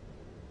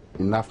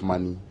enough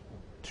money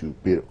to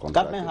pay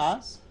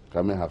contractors.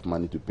 Government has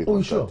money to pay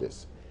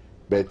contractors.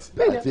 Sure. But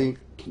I think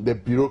the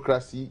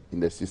bureaucracy in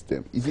the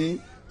system. You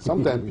see,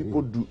 sometimes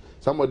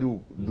somebody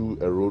will do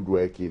a road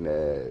work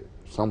in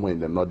somewhere in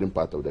the northern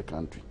part of the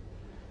country.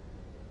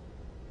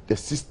 The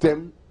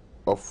system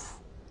of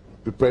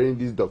preparing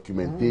these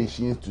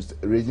documentations,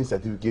 to raising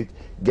certificates,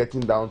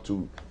 getting down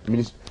to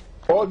ministry,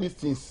 all these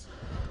things.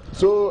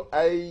 So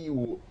I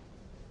will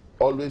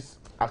always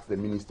ask the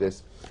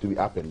ministers to be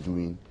up and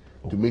doing,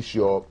 to make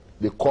sure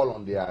they call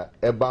on their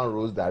urban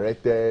roads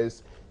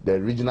directors, the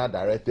regional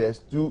directors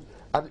to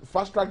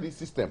fast track this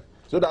system,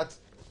 so that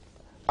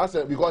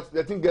because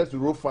the thing gets to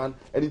road fund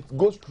and it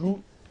goes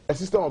through a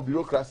system of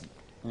bureaucracy,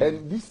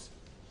 and this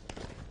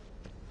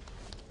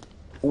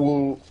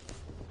will,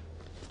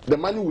 the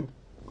money would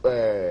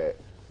go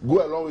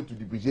a long way to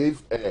depreciate.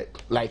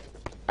 Like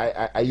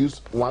I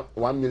use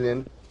 1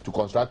 million to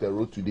construct a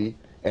road today,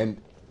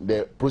 and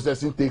the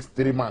processing takes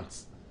 3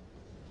 months.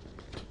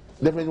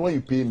 Definitely, when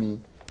you pay me,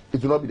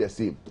 it will not be the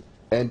same,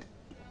 and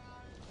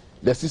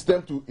the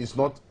system too is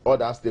not all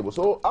that stable.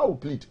 So I will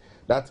plead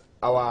that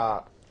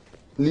our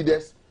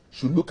leaders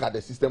should look at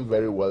the system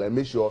very well and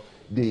make sure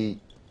they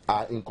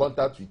are in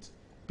contact with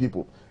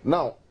people.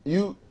 Now,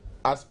 you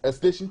as a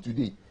station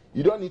today,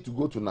 you don't need to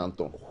go to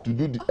Nanton to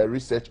do a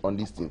research on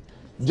this thing.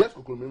 Just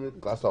Kokolomeme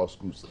cluster of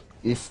schools.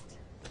 If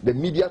the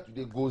media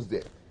today goes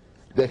there,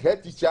 the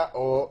head teacher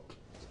or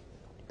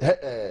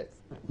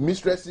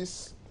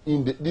mistresses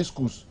in these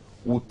schools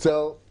will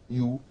tell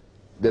you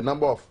the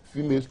number of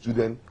female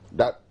students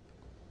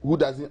who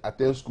doesn't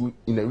attend school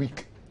in a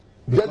week.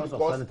 Because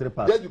of sanitary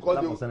pads. Just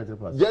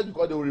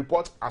because they will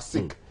report as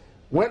sick.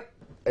 When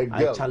a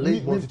girl,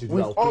 we've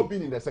all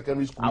been in the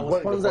secondary school. I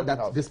was sponsored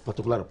that this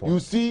particular report. You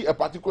see a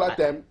particular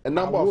time, a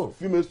number of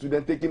female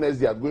students taking us,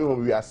 they are going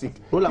home, we are sick.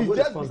 Well, I'm going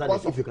to sponsor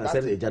this if you can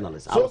send a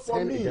journalist. So I'll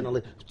send a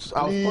journalist.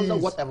 I'll sponsor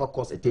whatever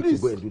cost it takes to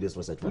go and do this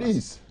research for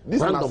us.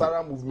 This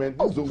Nasara movement,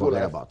 please don't go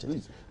like about it.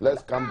 Please,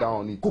 let's calm down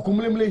on it.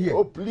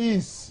 Oh,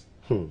 please.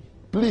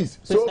 Please.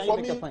 So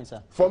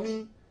for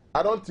me,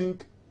 I don't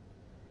think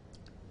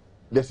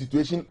the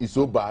situation is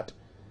so bad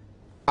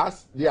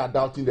as they are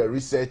doubting the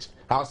research,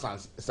 how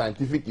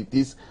scientific it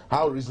is,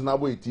 how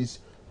reasonable it is.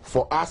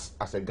 For us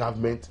as a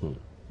government,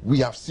 we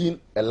have seen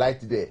a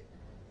light there,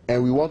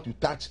 and we want to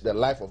touch the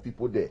life of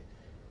people there.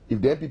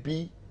 If the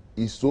NPP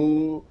is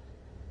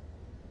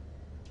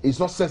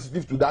not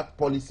sensitive to that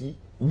policy,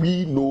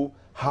 we know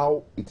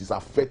how it is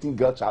affecting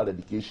girl-child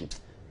education,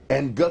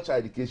 and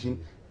girl-child education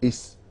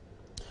is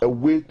a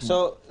way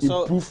to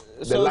improve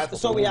the life of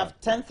So we have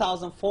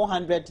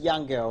 10,400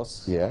 young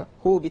girls who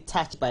will be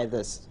touched by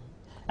this.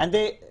 And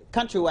they,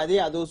 countrywide, they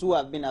are those who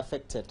have been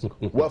affected.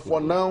 Well,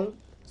 for now,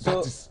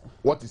 that is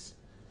what is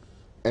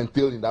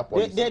entailed in that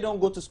policy. They don't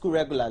go to school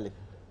regularly.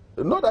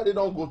 Not that they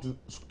don't go to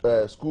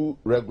school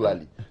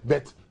regularly,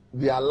 but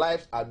their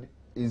lives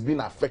is being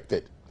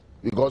affected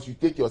because you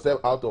take yourself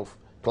out of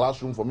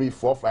classroom for me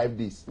 4 or 5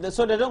 days.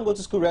 So they don't go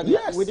to school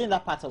regularly within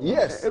that part of the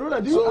Yes.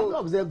 Roland, do you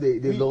observe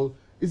the loan?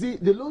 You see,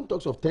 the loan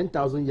talks of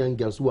 10,000 young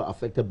girls who are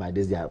affected by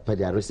this by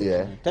their research.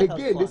 Yeah.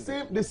 Again,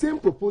 the same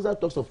proposal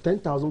talks of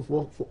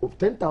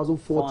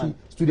 10,040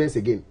 students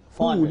again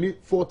who will need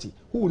 40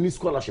 who will need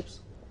scholarships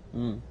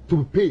to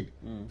be paid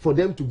for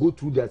them to go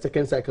through their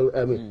second cycle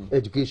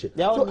education.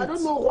 So I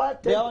don't know why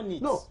 10,000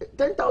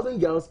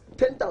 girls,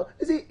 10,000.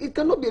 You see, it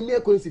cannot be a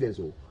mere coincidence.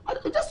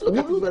 Just look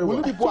at it very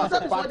well.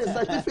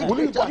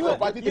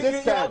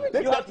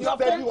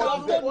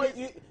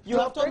 You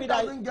have told me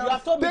that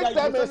take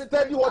time and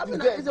study what is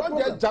there. Don't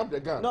just jump the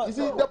gun. You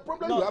see, the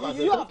problem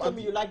you have told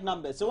me you like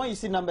numbers. So when you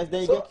see numbers,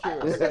 then you get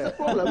curious. That's a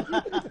problem.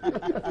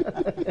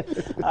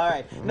 All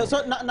right. No,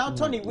 so now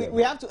Tony,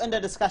 we have to end the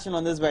discussion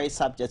on this very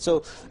subject.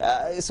 So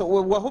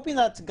we're hoping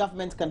that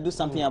government can do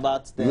something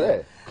about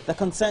the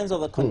concerns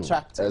of the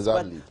contractors.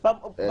 Exactly.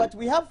 But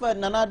we have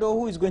Nanado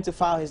who is going to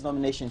file his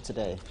nomination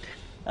today.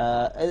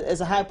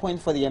 It's a high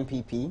point for the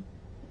MPP.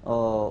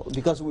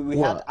 Because we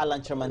had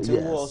Alan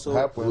Chairmanton who also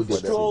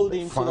strolled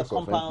into the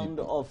compound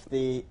of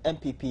the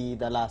MPP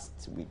the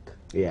last week.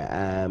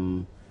 Yeah,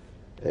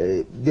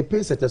 the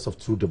pace setters of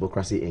true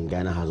democracy in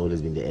Ghana has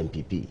always been the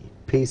MPP.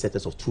 Pace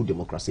setters of true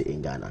democracy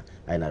in Ghana,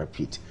 and I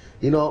repeat,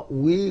 you know,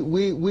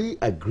 we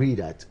agree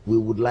that we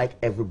would like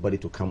everybody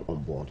to come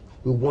on board.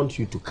 We want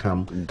you to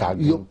come,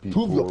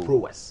 prove your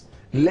prowess.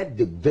 Let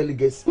the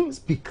delegates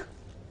speak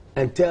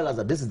and tell us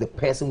that this is the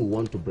person we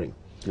want to bring.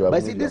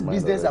 But see, this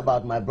business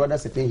about my brother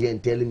sitting here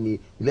and telling me,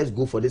 let's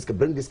go for this,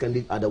 bring this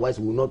candidate, otherwise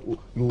we will not, you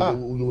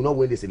will not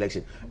win this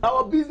election.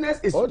 Our business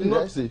is not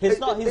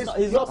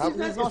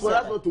for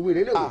us not to win.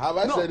 Anyway, have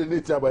I said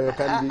anything about your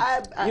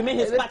candidate? You mean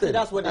his party?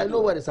 That's what I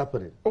know what is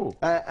happening.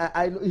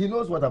 He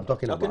knows what I'm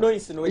talking about. No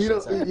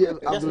insinuations.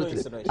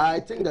 Absolutely. I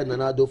think that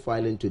Nanado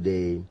filing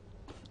today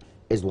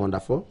is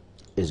wonderful.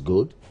 Is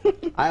good.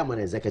 I am an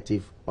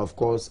executive, of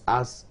course.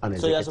 As an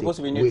executive, so you are supposed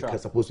to be neutral. We are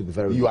supposed to be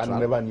very neutral. You are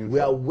never neutral.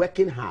 We are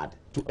working hard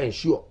to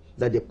ensure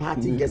that the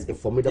party gets a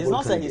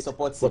formidable candidate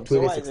for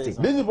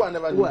 2016. These people are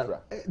never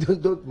neutral.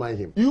 Don't mind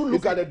him. You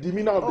look at the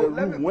demeanor of the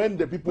room when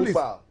the people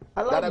file.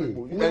 Look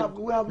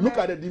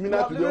at the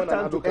demeanor today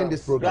to end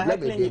this program. Let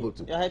me be able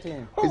to.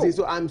 You see,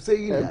 so I'm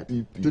saying that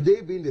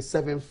today being the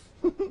 7th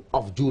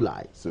of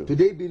July,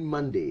 today being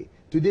Monday,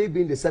 today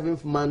being the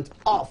 7th month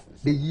of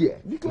the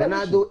year,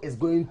 Nanado is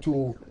going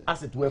to,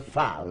 as it were,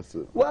 file.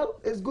 Well,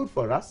 it's good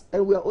for us,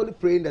 and we are only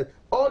praying that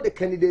all the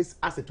candidates,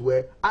 as it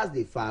were, as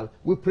they file,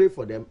 we pray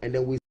for them, and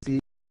then we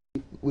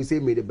say,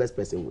 may the best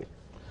person win.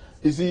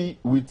 You see,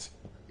 with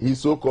his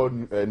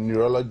so-called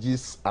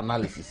neurologist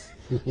analysis,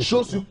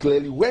 shows you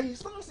clearly where he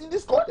stands in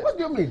this contest. What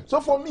do you mean?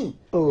 So for me,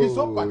 it's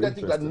so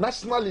pathetic that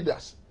national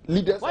leaders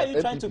why are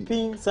you trying to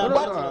pin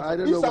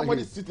somebody? If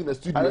somebody sits in a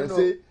studio and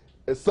say,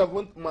 a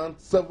 7th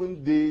month,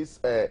 7 days,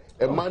 a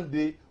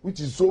Monday, which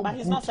is so but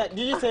he's not said.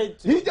 Did you say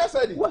he just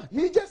said it. What?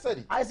 He just said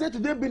it. I said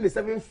today being the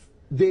 7th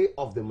day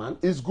of the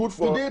month. It's good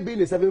for today being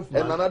the 7th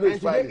month.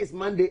 And today is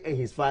Monday and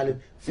he's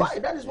filing.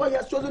 That is what he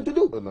has chosen to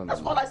do.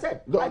 That's all I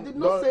said. I did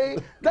not say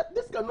that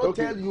this cannot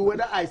tell you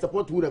whether I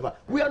support whoever.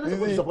 We are not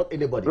supposed to support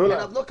anybody. And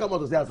I've not come out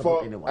to say I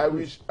support anyone. I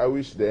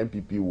wish the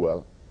MPP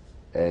well,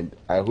 and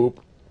I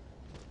hope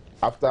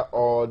after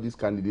all these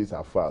candidates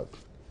have filed,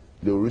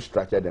 they will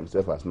restructure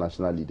themselves as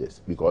national leaders,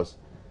 because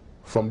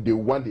from the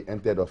one they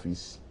entered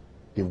office,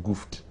 they've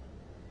goofed.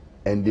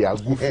 And they are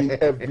goofing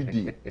every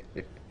day.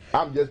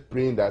 I'm just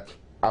praying that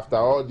after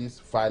all this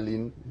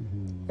filing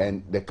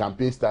and the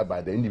campaign started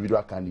by the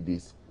individual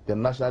candidates, the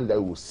national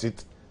leader will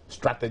sit,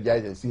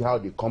 strategize, and see how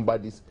they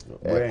combat this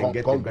and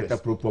get a better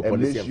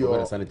policy and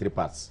the sanitary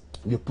pads.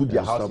 They put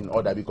their house in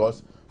order,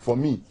 because for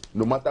me,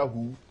 no matter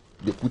who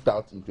they put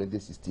out in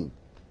 2016,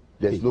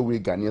 there's no way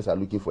Ghanaians are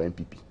looking for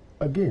MPP.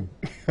 again.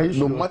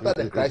 No matter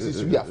the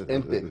crisis we have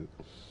entered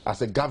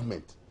as a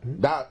government,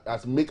 that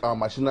has made our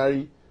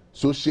machinery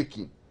so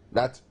shaky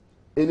that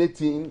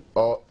anything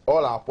or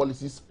all our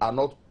policies are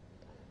not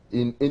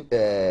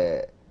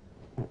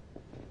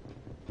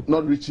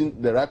not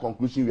reaching the right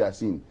conclusion we are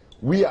seeing.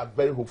 We are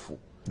very hopeful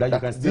that you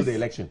can steal the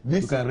election.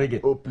 You can rig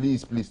it. Oh,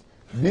 please, please.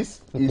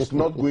 This is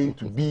not going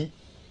to be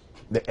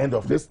the end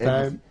of this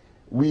time.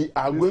 We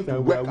are going to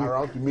work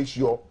around to make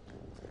sure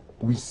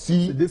we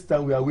see. So this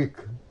time we are weak.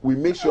 We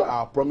make sure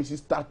our promises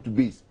start to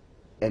base.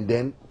 And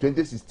then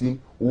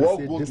 2016, we'll all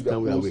go to the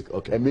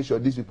polls and make sure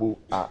these people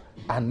are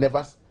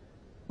never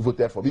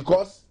voted for.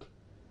 Because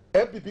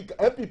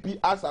MPP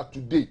as of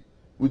today,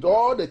 with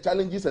all the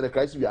challenges and the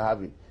crisis we are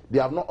having, they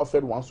have not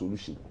offered one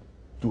solution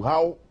to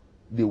how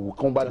they will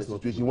combat the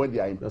situation when they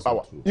are in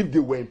power. If they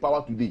were in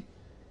power today,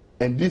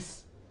 and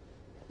this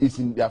is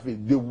in their face,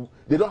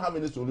 they don't have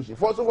any solution.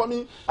 For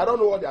me, I don't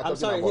know what they are talking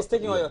about. I'm sorry, he's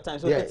taking all your time,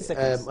 so 30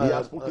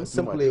 seconds.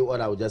 Simply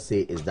what I would just say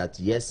is that,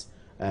 yes,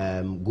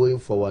 going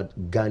forward,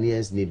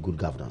 Ghanaians need good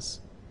governance.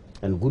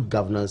 And good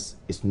governance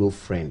is no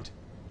friend.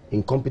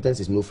 Incompetence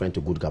is no friend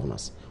to good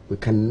governance. We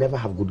can never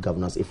have good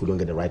governance if we don't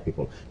get the right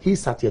people. He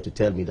sat here to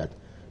tell me that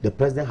the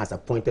president has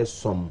appointed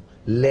some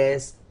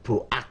less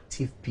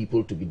proactive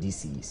people to be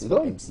DCs,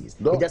 MCs.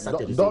 He just sat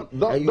here to say,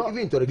 and you even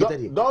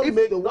interrogated him.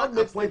 If the one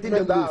appointing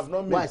them knows,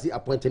 why is he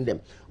appointing them?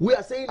 We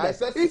are saying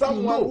that if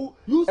someone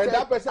you said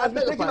that person has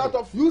been taken out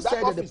of you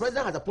said that the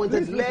president has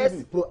appointed less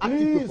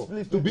proactive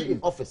people to be in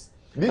office.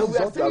 And we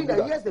are saying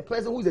that yes, the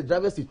person who is the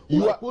driver's seat,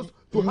 you are supposed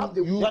to have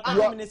the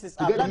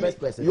best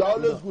person. You are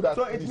always good at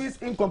so it means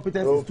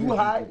incompetence is too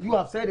high. You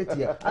have said it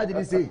here. I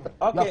didn't say it.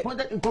 You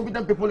appointed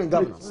incompetent people in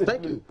governance.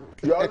 Thank you.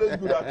 You are always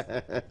good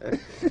at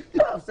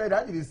you have said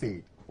I didn't say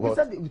it. You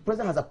said the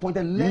president has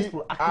appointed less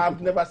proactive.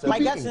 I've never said my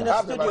guest in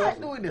the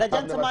studio, the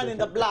gentleman in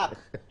the black,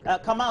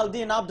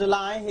 Kamaldeen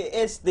Abdullahi. He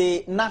is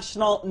the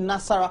National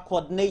Nasara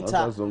Coordinator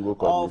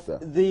of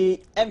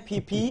the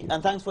MPP,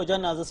 and thanks for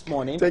joining us this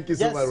morning. Thank you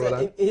so much,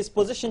 Roland. His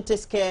position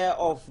takes care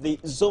of the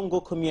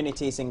Zongo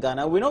communities in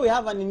Ghana. We know we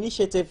have an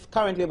initiative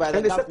currently by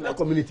the government. And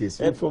communities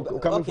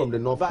coming from the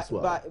north as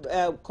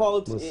well.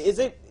 Called, is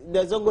it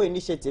the Zongo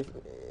Initiative?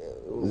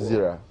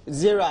 Zira.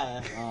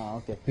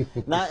 Oh, okay.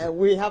 Now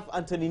we have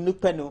Anthony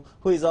Nukpenu,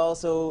 who is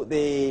also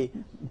the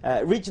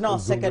regional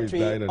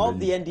secretary of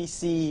the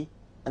NDC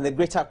and the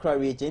Greater Accra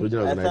region.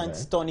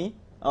 Thanks, Tony.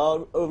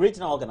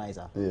 Regional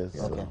organizer. Yes.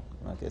 Okay.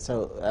 Okay.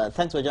 So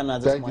thanks for joining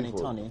us this morning,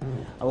 Tony.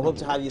 I will hope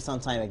to have you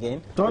sometime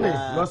again. Tony,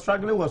 your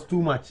struggling was too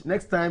much.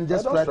 Next time,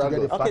 just try to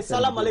get it. Okay.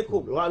 Salam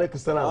alaikum. Wa alaikum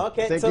salam.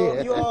 Okay. So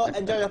you all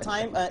enjoy your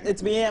time.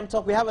 It's BAM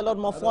Talk. We have a lot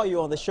more for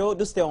you on the show.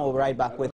 Do stay on. We'll be right back with.